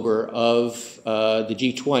October of the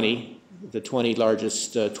G20, the 20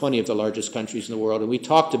 of the largest countries in the world, and we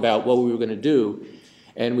talked about what we were going to do.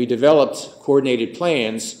 And we developed coordinated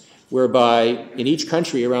plans whereby in each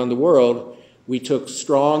country around the world, we took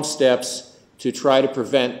strong steps to try to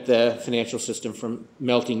prevent the financial system from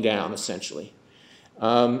melting down, essentially.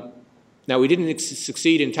 Now, we didn't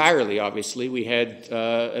succeed entirely, obviously. We had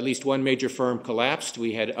at least one major firm collapsed.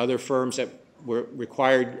 We had other firms that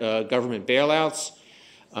required government bailouts.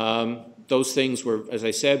 Those things were, as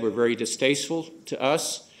I said, were very distasteful to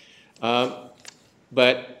us.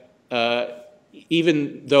 But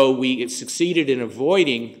even though we succeeded in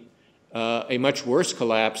avoiding a much worse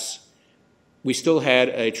collapse, we still had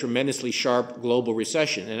a tremendously sharp global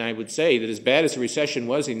recession. And I would say that as bad as the recession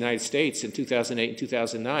was in the United States in 2008 and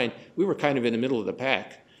 2009, we were kind of in the middle of the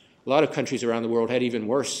pack. A lot of countries around the world had even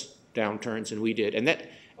worse downturns than we did. And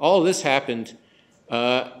all of this happened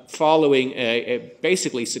following a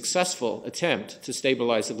basically successful attempt to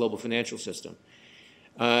stabilize the global financial system.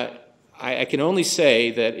 I can only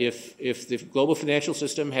say that if the global financial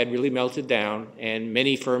system had really melted down and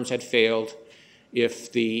many firms had failed,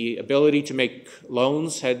 if the ability to make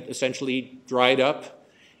loans had essentially dried up,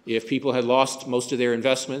 if people had lost most of their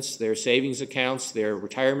investments, their savings accounts, their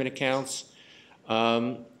retirement accounts,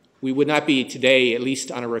 we would not be today at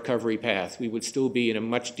least on a recovery path. We would still be in a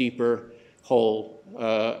much deeper hole,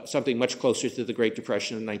 something much closer to the Great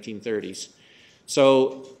Depression of the 1930s.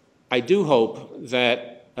 So I do hope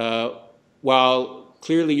that while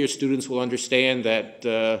clearly your students will understand that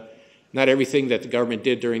not everything that the government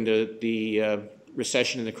did during the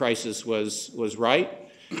recession and the crisis was right,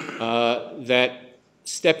 that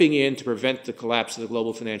stepping in to prevent the collapse of the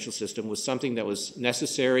global financial system was something that was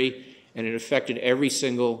necessary, and it affected every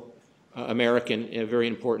single American in a very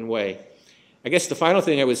important way. I guess the final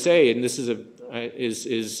thing I would say, and this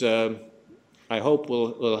is I hope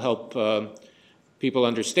will help people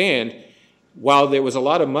understand, while there was a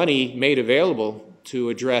lot of money made available to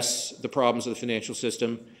address the problems of the financial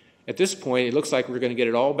system, at this point it looks like we're going to get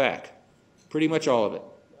it all back, pretty much all of it,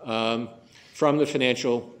 from the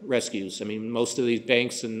financial rescues. I mean, most of these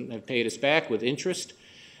banks have paid us back with interest.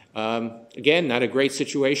 Again, not a great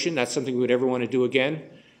situation, not something we would ever want to do again,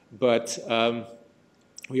 but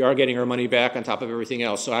we are getting our money back on top of everything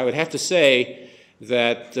else. So I would have to say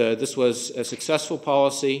that this was a successful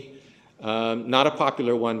policy, not a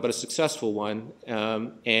popular one, but a successful one.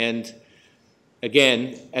 And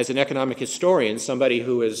again, as an economic historian, somebody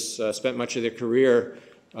who has spent much of their career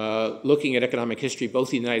looking at economic history, both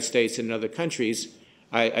in the United States and in other countries,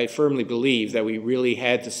 I firmly believe that we really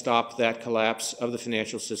had to stop that collapse of the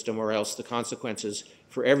financial system, or else the consequences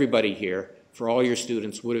for everybody here, for all your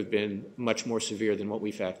students, would have been much more severe than what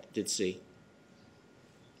we did see.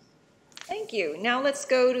 Thank you. Now let's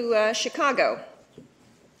go to Chicago.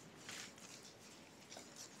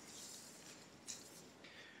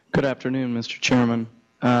 Good afternoon, Mr. Chairman.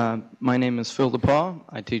 My name is Phil DePaul.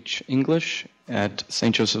 I teach English at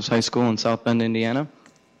St. Joseph's High School in South Bend, Indiana.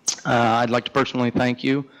 I'd like to personally thank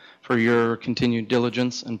you for your continued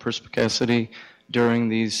diligence and perspicacity during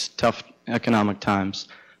these tough economic times.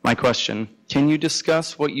 My question, can you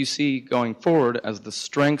discuss what you see going forward as the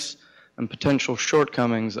strengths and potential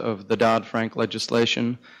shortcomings of the Dodd-Frank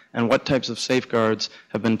legislation, and what types of safeguards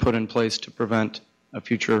have been put in place to prevent a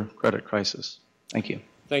future credit crisis? Thank you.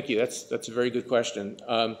 Thank you. That's a very good question.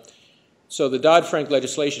 So the Dodd-Frank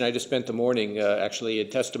legislation, I just spent the morning actually in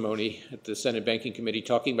testimony at the Senate Banking Committee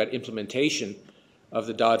talking about implementation of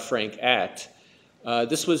the Dodd-Frank Act.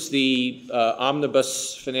 This was the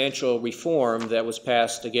omnibus financial reform that was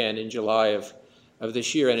passed again in July of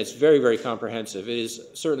this year, and it's very, very comprehensive. It is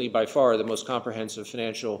certainly by far the most comprehensive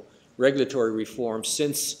financial regulatory reform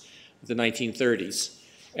since the 1930s.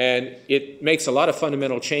 And it makes a lot of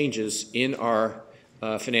fundamental changes in our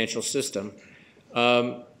financial system.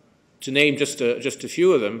 To name just a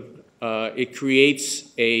few of them, it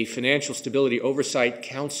creates a Financial Stability Oversight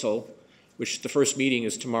Council, which the first meeting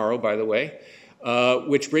is tomorrow, by the way,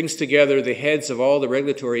 which brings together the heads of all the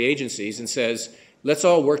regulatory agencies and says, let's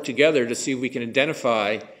all work together to see if we can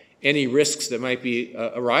identify any risks that might be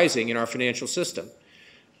arising in our financial system.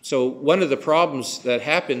 So one of the problems that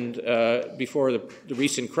happened before the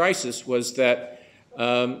recent crisis was that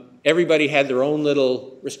everybody had their own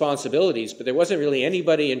little responsibilities, but there wasn't really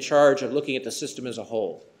anybody in charge of looking at the system as a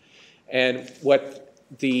whole. And what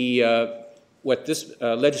this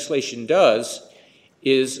legislation does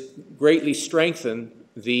is greatly strengthen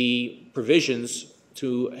the provisions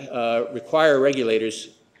to require regulators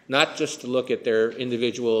not just to look at their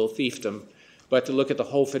individual fiefdom, but to look at the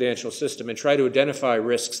whole financial system and try to identify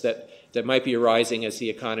risks that might be arising as the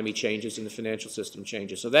economy changes and the financial system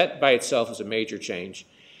changes. So that by itself is a major change.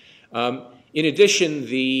 In addition,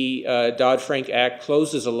 the Dodd-Frank Act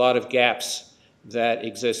closes a lot of gaps that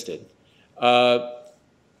existed.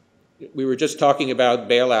 We were just talking about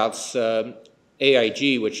bailouts.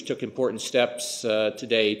 AIG, which took important steps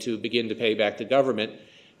today to begin to pay back the government,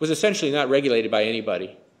 was essentially not regulated by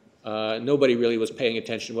anybody. Nobody really was paying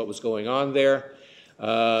attention to what was going on there.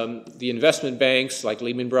 The investment banks, like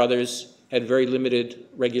Lehman Brothers, had very limited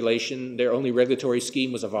regulation. Their only regulatory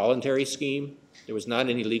scheme was a voluntary scheme. There was not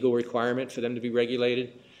any legal requirement for them to be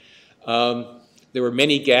regulated. There were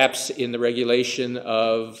many gaps in the regulation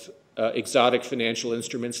of exotic financial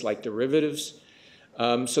instruments like derivatives.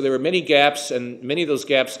 So there were many gaps, and many of those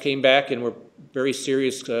gaps came back and were very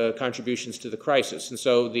serious contributions to the crisis. And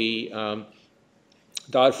so the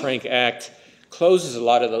Dodd-Frank Act closes a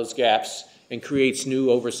lot of those gaps and creates new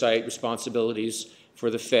oversight responsibilities for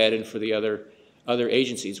the Fed and for the other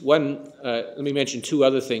agencies. Let me mention two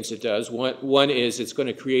other things it does. One is it's going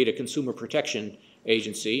to create a consumer protection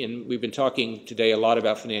agency, and we've been talking today a lot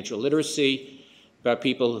about financial literacy, about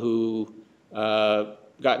people who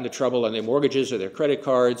got into trouble on their mortgages or their credit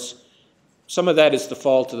cards. Some of that is the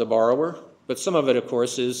fault of the borrower, but some of it, of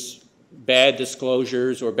course, is bad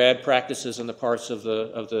disclosures or bad practices on the parts of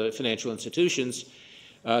the financial institutions.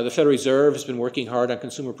 The Federal Reserve has been working hard on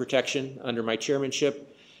consumer protection under my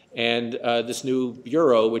chairmanship, and this new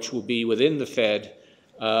bureau, which will be within the Fed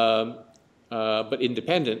but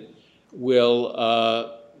independent, will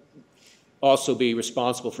also be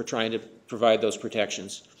responsible for trying to provide those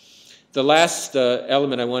protections. The last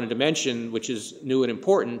element I wanted to mention, which is new and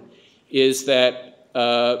important, is that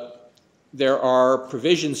there are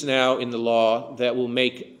provisions now in the law that will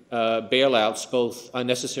make bailouts both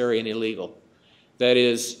unnecessary and illegal. That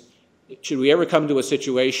is, should we ever come to a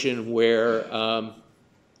situation where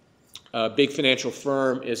a big financial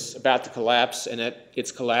firm is about to collapse and that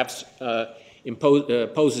its collapse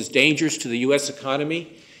poses dangers to the U.S.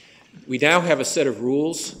 economy, we now have a set of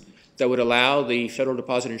rules that would allow the Federal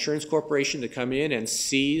Deposit Insurance Corporation to come in and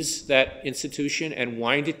seize that institution and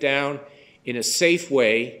wind it down in a safe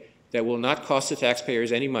way that will not cost the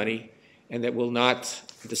taxpayers any money and that will not,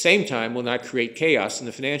 at the same time, will not create chaos in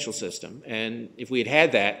the financial system. And if we had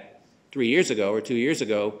had that 3 years ago or 2 years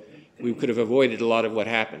ago, we could have avoided a lot of what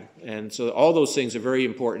happened. And so all those things are very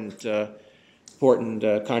important,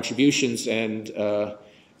 contributions and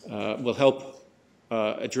will help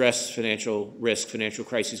address financial risk, financial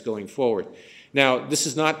crises going forward. Now, this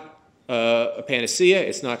is not a panacea.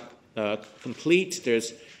 It's not complete.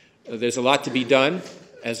 There's a lot to be done.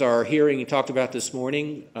 As our hearing talked about this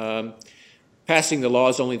morning, passing the law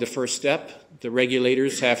is only the first step. The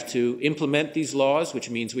regulators have to implement these laws, which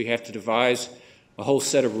means we have to devise a whole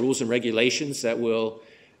set of rules and regulations that will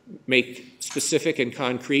make specific and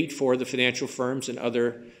concrete for the financial firms and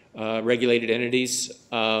other regulated entities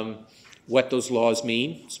what those laws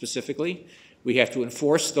mean specifically. We have to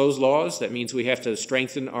enforce those laws. That means we have to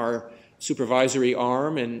strengthen our supervisory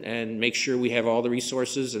arm and make sure we have all the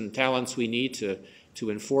resources and talents we need to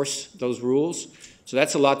enforce those rules. So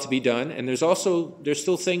that's a lot to be done. And there's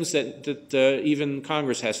still things that even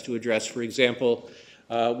Congress has to address. For example,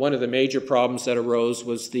 one of the major problems that arose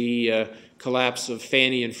was the collapse of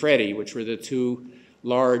Fannie and Freddie, which were the two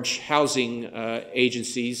large housing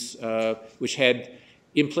agencies which had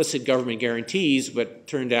implicit government guarantees, but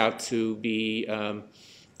turned out to be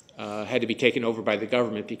had to be taken over by the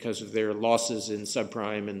government because of their losses in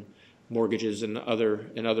subprime and mortgages and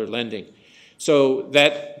other lending. So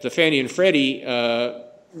that the Fannie and Freddie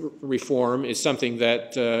reform is something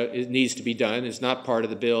that it needs to be done. It's not part of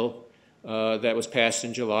the bill that was passed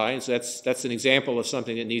in July. And so that's an example of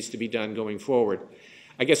something that needs to be done going forward.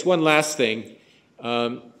 I guess one last thing.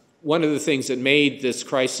 One of the things that made this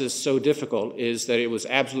crisis so difficult is that it was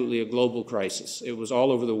absolutely a global crisis. It was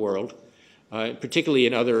all over the world, particularly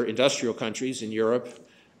in other industrial countries in Europe,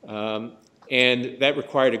 and that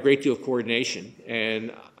required a great deal of coordination.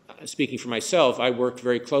 And speaking for myself, I worked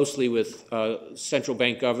very closely with central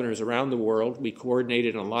bank governors around the world. We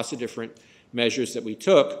coordinated on lots of different measures that we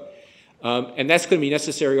took. And that's going to be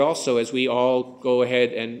necessary also as we all go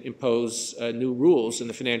ahead and impose new rules in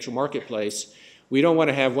the financial marketplace. We don't want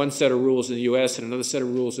to have one set of rules in the U.S. and another set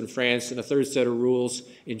of rules in France and a third set of rules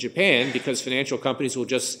in Japan, because financial companies will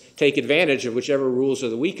just take advantage of whichever rules are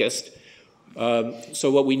the weakest.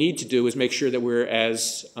 So what we need to do is make sure that we're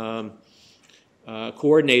as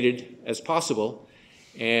coordinated as possible.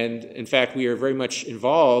 And in fact, we are very much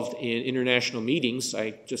involved in international meetings.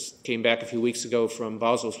 I just came back a few weeks ago from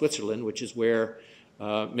Basel, Switzerland, which is where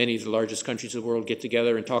many of the largest countries of the world get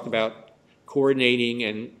together and talk about coordinating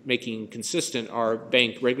and making consistent our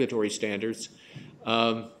bank regulatory standards.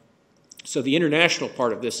 So the international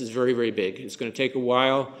part of this is very, very big. It's going to take a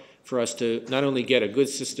while, for us to not only get a good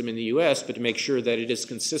system in the U.S., but to make sure that it is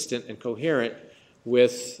consistent and coherent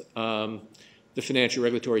with the financial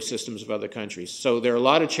regulatory systems of other countries. So there are a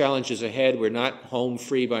lot of challenges ahead. We're not home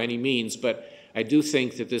free by any means, but I do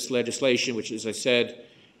think that this legislation, which, as I said,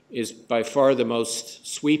 is by far the most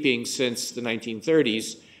sweeping since the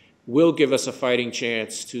 1930s, will give us a fighting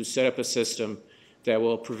chance to set up a system that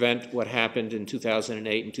will prevent what happened in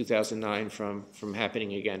 2008 and 2009 from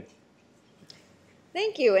happening again.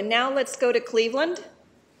 Thank you. And now let's go to Cleveland.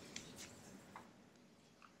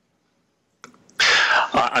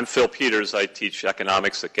 I'm Phil Peters. I teach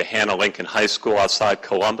economics at Gahanna Lincoln High School outside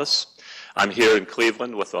Columbus. I'm here in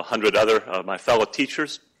Cleveland with 100 other of my fellow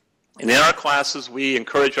teachers. And in our classes, we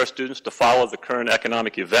encourage our students to follow the current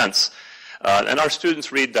economic events. And our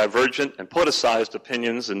students read divergent and politicized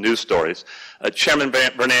opinions and news stories. Chairman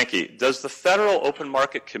Bernanke, does the Federal Open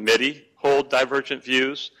Market Committee hold divergent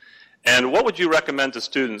views? And what would you recommend to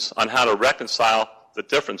students on how to reconcile the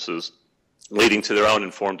differences leading to their own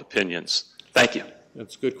informed opinions? Thank you.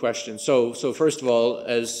 That's a good question. So first of all,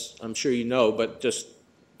 as I'm sure you know, but just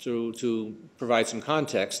to provide some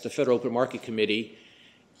context, the Federal Open Market Committee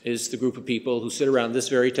is the group of people who sit around this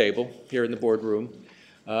very table here in the boardroom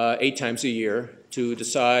 8 times a year to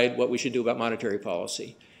decide what we should do about monetary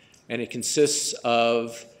policy. And it consists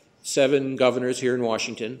of 7 governors here in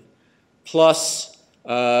Washington, plus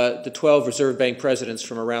the 12 Reserve Bank presidents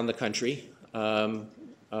from around the country, 5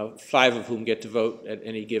 of whom get to vote at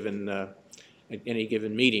any given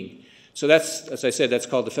meeting. So that's, as I said, that's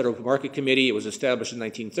called the Federal Open Market Committee. It was established in the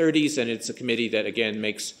 1930s, and it's a committee that, again,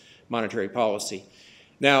 makes monetary policy.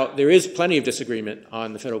 Now, there is plenty of disagreement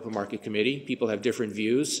on the Federal Open Market Committee. People have different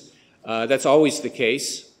views. That's always the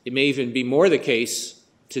case. It may even be more the case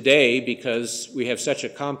today because we have such a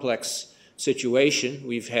complex situation.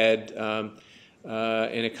 We've had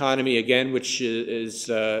an economy, again, which is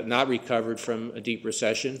not recovered from a deep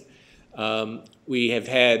recession. We have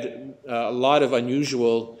had a lot of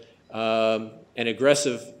unusual and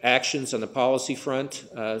aggressive actions on the policy front,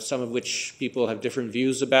 some of which people have different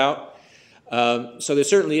views about. So there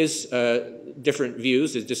certainly is different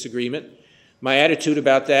views, there's disagreement. My attitude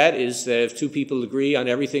about that is that if 2 people agree on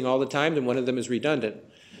everything all the time, then one of them is redundant.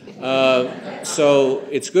 So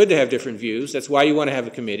it's good to have different views. That's why you want to have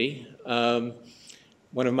a committee.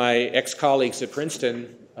 One of my ex-colleagues at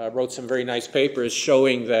Princeton wrote some very nice papers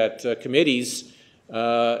showing that committees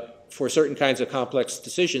for certain kinds of complex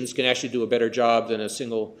decisions can actually do a better job than a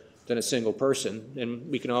single person. And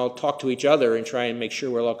we can all talk to each other and try and make sure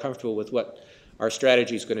we're all comfortable with what our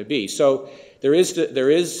strategy is going to be. So there is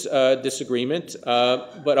disagreement,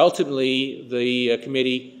 but ultimately the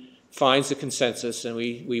committee finds a consensus, and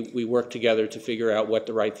we work together to figure out what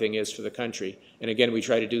the right thing is for the country. And again, we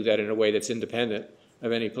try to do that in a way that's independent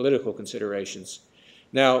of any political considerations.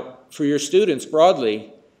 Now, for your students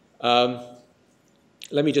broadly,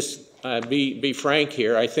 let me just be frank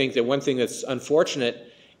here. I think that one thing that's unfortunate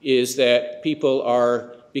is that people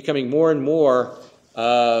are becoming more and more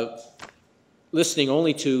listening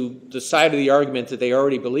only to the side of the argument that they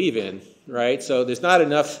already believe in, right? So there's not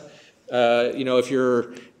enough, if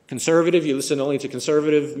you're conservative, you listen only to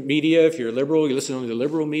conservative media. If you're liberal, you listen only to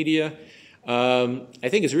liberal media. I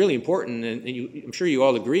think it's really important, and I'm sure you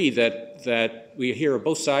all agree that we hear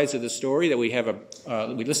both sides of the story, that we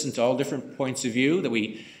listen to all different points of view, that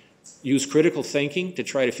we use critical thinking to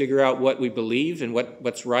try to figure out what we believe and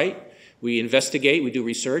what's right. We investigate, we do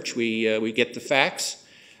research, we get the facts.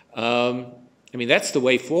 That's the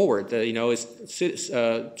way forward.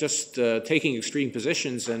 Just taking extreme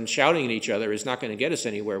positions and shouting at each other is not going to get us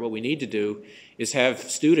anywhere. What we need to do is have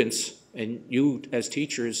students, and you as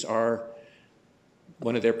teachers are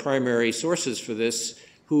one of their primary sources for this,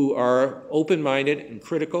 who are open-minded and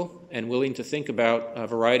critical and willing to think about a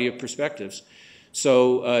variety of perspectives.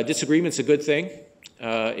 So disagreement's a good thing.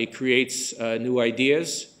 It creates new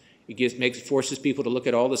ideas. It forces people to look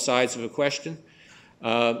at all the sides of a question.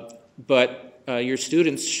 But your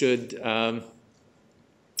students should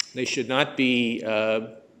not be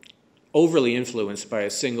overly influenced by a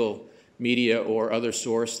single media or other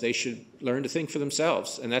source. They should learn to think for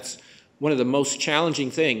themselves, and that's one of the most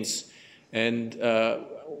challenging things. And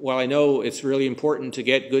while I know it's really important to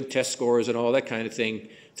get good test scores and all that kind of thing,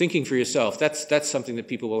 thinking for yourself, that's something that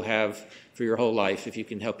people will have for your whole life if you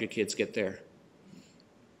can help your kids get there.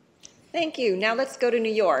 Thank you. Now let's go to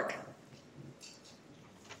New York.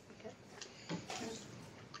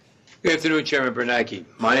 Good afternoon, Chairman Bernanke.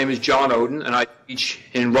 My name is John Oden, and I teach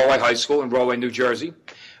in Rahway High School in Rahway, New Jersey.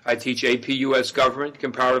 I teach AP U.S. Government,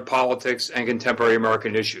 Comparative Politics, and Contemporary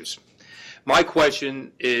American Issues. My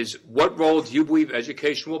question is, what role do you believe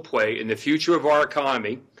education will play in the future of our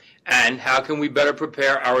economy And how can we better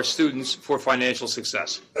prepare our students for financial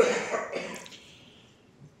success? The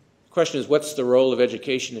question is, what's the role of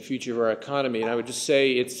education in the future of our economy? And I would just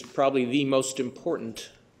say it's probably the most important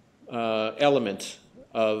element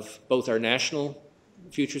of both our national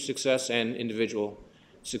future success and individual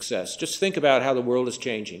success. Just think about how the world is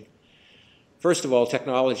changing. First of all,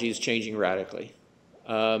 technology is changing radically.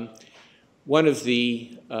 One of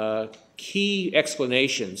the key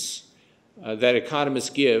explanations that economists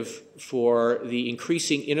give for the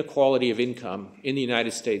increasing inequality of income in the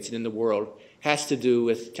United States and in the world has to do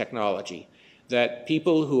with technology. That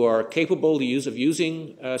people who are capable of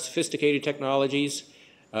using sophisticated technologies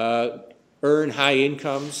earn high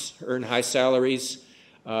incomes, earn high salaries,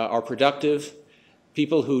 are productive.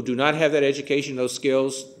 People who do not have that education, those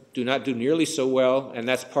skills, do not do nearly so well, and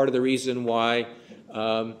that's part of the reason why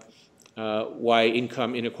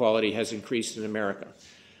income inequality has increased in America.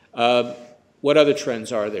 What other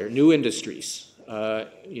trends are there? New industries,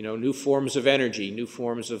 new forms of energy, new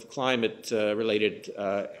forms of climate-related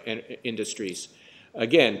industries.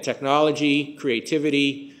 Again, technology,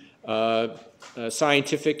 creativity,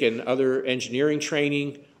 scientific and other engineering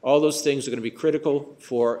training, all those things are going to be critical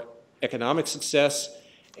for economic success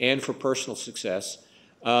and for personal success.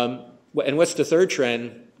 And what's the third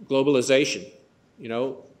trend? Globalization.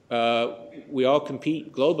 We all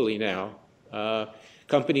compete globally now.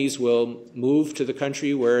 Companies will move to the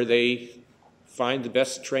country where they find the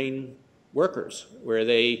best trained workers, where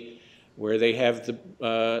they have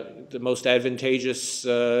the most advantageous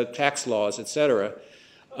tax laws, et cetera.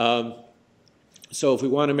 So if we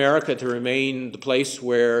want America to remain the place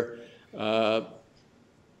where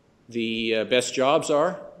the best jobs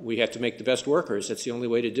are, we have to make the best workers. That's the only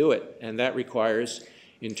way to do it. And that requires,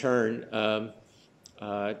 in turn,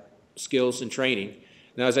 skills and training.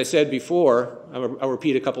 Now, as I said before, I'll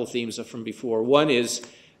repeat a couple of themes from before. One is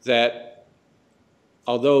that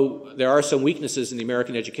although there are some weaknesses in the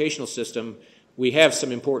American educational system, we have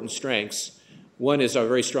some important strengths. One is our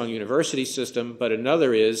very strong university system, but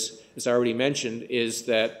another is, as I already mentioned, is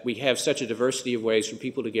that we have such a diversity of ways for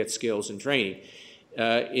people to get skills and training.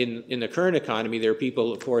 In the current economy, there are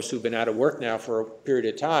people, of course, who've been out of work now for a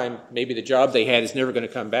period of time. Maybe the job they had is never going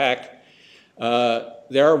to come back.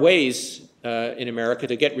 There are ways in America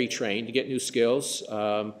to get retrained, to get new skills.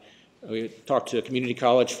 We talked to community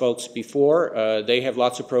college folks before. They have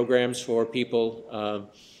lots of programs for people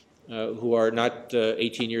who are not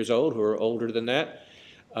 18 years old, who are older than that.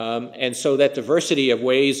 And so that diversity of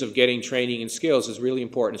ways of getting training and skills is really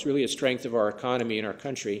important. It's really a strength of our economy and our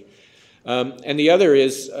country. And the other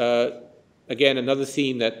is, again, another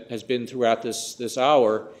theme that has been throughout this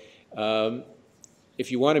hour. If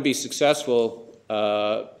you want to be successful,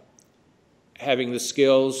 having the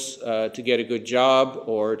skills to get a good job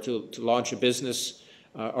or to launch a business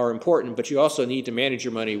are important, but you also need to manage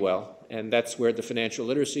your money well. And that's where the financial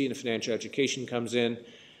literacy and the financial education comes in.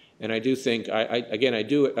 And I do think,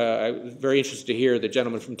 I'm very interested to hear the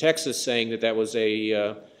gentleman from Texas saying that that was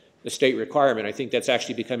a state requirement. I think that's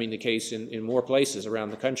actually becoming the case in more places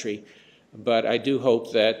around the country. But I do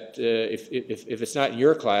hope that if it's not in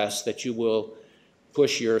your class, that you will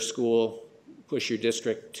push your school, push your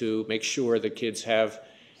district to make sure the kids have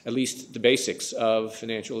at least the basics of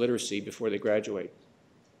financial literacy before they graduate.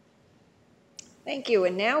 Thank you.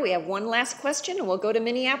 And now we have one last question, and we'll go to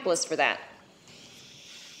Minneapolis for that.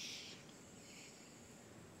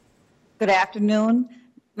 Good afternoon,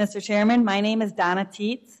 Mr. Chairman. My name is Donna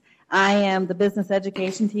Tietz. I am the business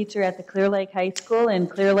education teacher at the Clear Lake High School in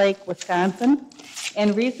Clear Lake, Wisconsin.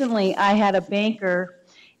 And recently I had a banker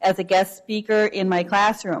as a guest speaker in my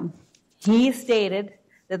classroom. He stated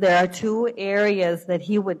that there are two areas that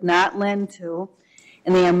he would not lend to,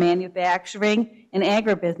 and they are manufacturing and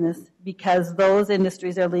agribusiness, because those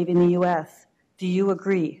industries are leaving the U.S. Do you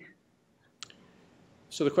agree?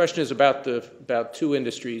 So the question is about two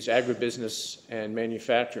industries, agribusiness and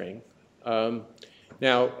manufacturing.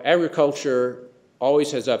 Now, agriculture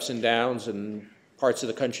always has ups and downs, and parts of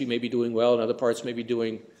the country may be doing well and other parts may be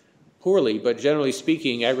doing poorly, but generally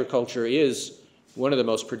speaking, agriculture is one of the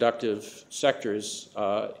most productive sectors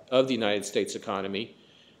of the United States economy.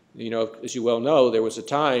 You know, as you well know, there was a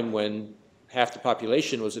time when half the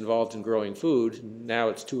population was involved in growing food. Now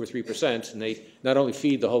it's 2 or 3%, and they not only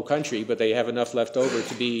feed the whole country, but they have enough left over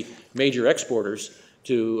to be major exporters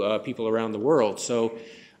to people around the world. So,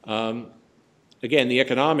 again, the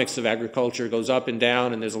economics of agriculture goes up and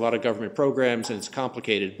down, and there's a lot of government programs, and it's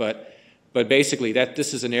complicated. But basically,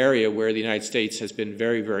 this is an area where the United States has been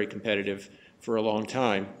very, very competitive for a long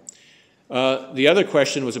time. The other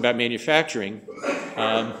question was about manufacturing.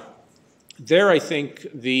 There, I think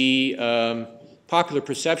the popular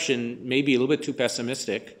perception may be a little bit too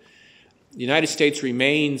pessimistic. The United States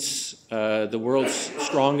remains the world's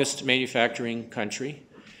strongest manufacturing country.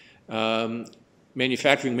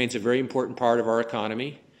 Manufacturing remains a very important part of our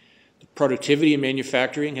economy. The productivity in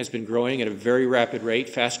manufacturing has been growing at a very rapid rate,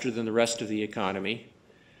 faster than the rest of the economy.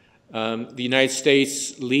 The United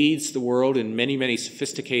States leads the world in many, many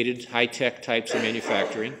sophisticated, high-tech types of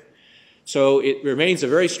manufacturing. So it remains a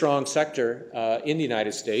very strong sector in the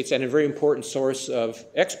United States and a very important source of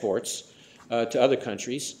exports to other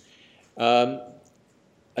countries.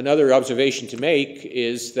 Another observation to make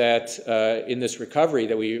is that in this recovery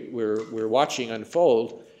that we're watching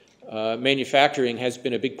unfold, manufacturing has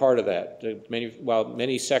been a big part of that. While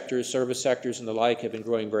many sectors, service sectors and the like, have been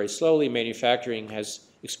growing very slowly, manufacturing has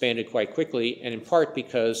expanded quite quickly, and in part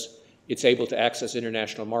because it's able to access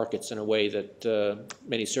international markets in a way that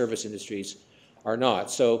many service industries are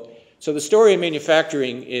not. So the story of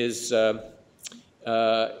manufacturing is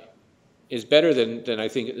better than I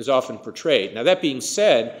think is often portrayed. Now, that being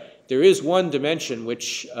said, there is one dimension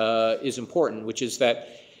which is important, which is that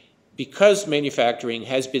because manufacturing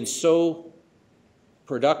has been so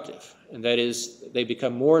productive, and that is they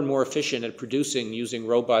become more and more efficient at producing using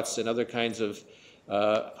robots and other kinds of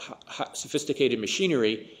sophisticated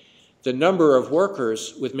machinery, the number of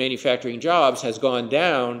workers with manufacturing jobs has gone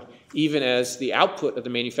down even as the output of the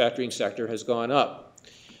manufacturing sector has gone up.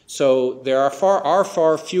 So there are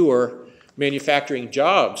far fewer manufacturing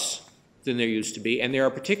jobs than there used to be, and there are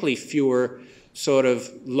particularly fewer sort of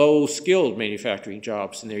low-skilled manufacturing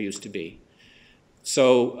jobs than there used to be.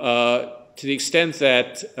 So to the extent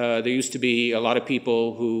that there used to be a lot of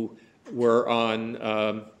people who were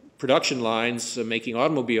on production lines making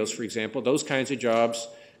automobiles, for example, those kinds of jobs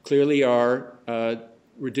clearly are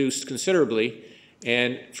reduced considerably,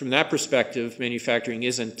 and from that perspective, manufacturing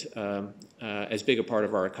isn't as big a part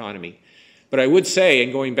of our economy. But I would say,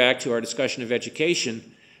 and going back to our discussion of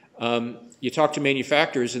education, you talk to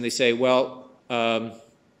manufacturers and they say, well,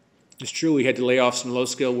 it's true we had to lay off some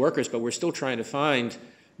low-skilled workers, but we're still trying to find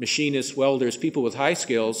machinists, welders, people with high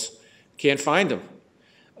skills, can't find them.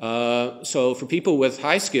 So for people with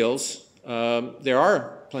high skills, there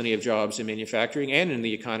are plenty of jobs in manufacturing and in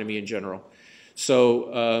the economy in general.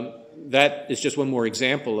 So that is just one more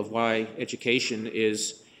example of why education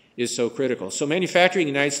is so critical. So manufacturing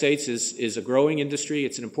in the United States is a growing industry.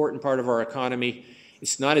 It's an important part of our economy.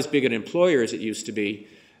 It's not as big an employer as it used to be,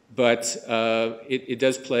 but it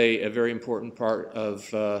does play a very important part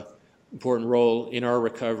of important role in our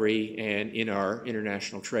recovery and in our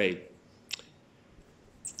international trade.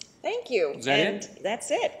 Thank you. Is that and it?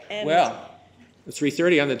 That's it. And Well, it's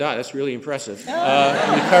 3:30 on the dot. That's really impressive.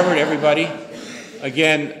 We covered everybody.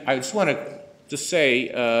 Again, I just want to say,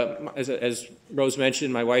 as Rose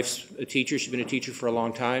mentioned, my wife's a teacher. She's been a teacher for a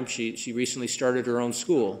long time. She recently started her own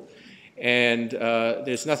school. And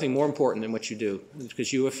there's nothing more important than what you do,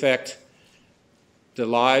 because you affect the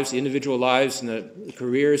lives, the individual lives, and the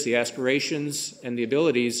careers, the aspirations, and the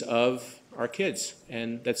abilities of our kids.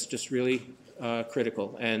 And that's just really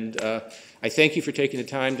critical. And I thank you for taking the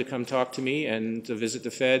time to come talk to me and to visit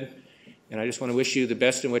the Fed. And I just want to wish you the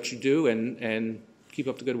best in what you do and keep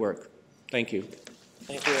up the good work. Thank you.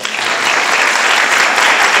 Thank you.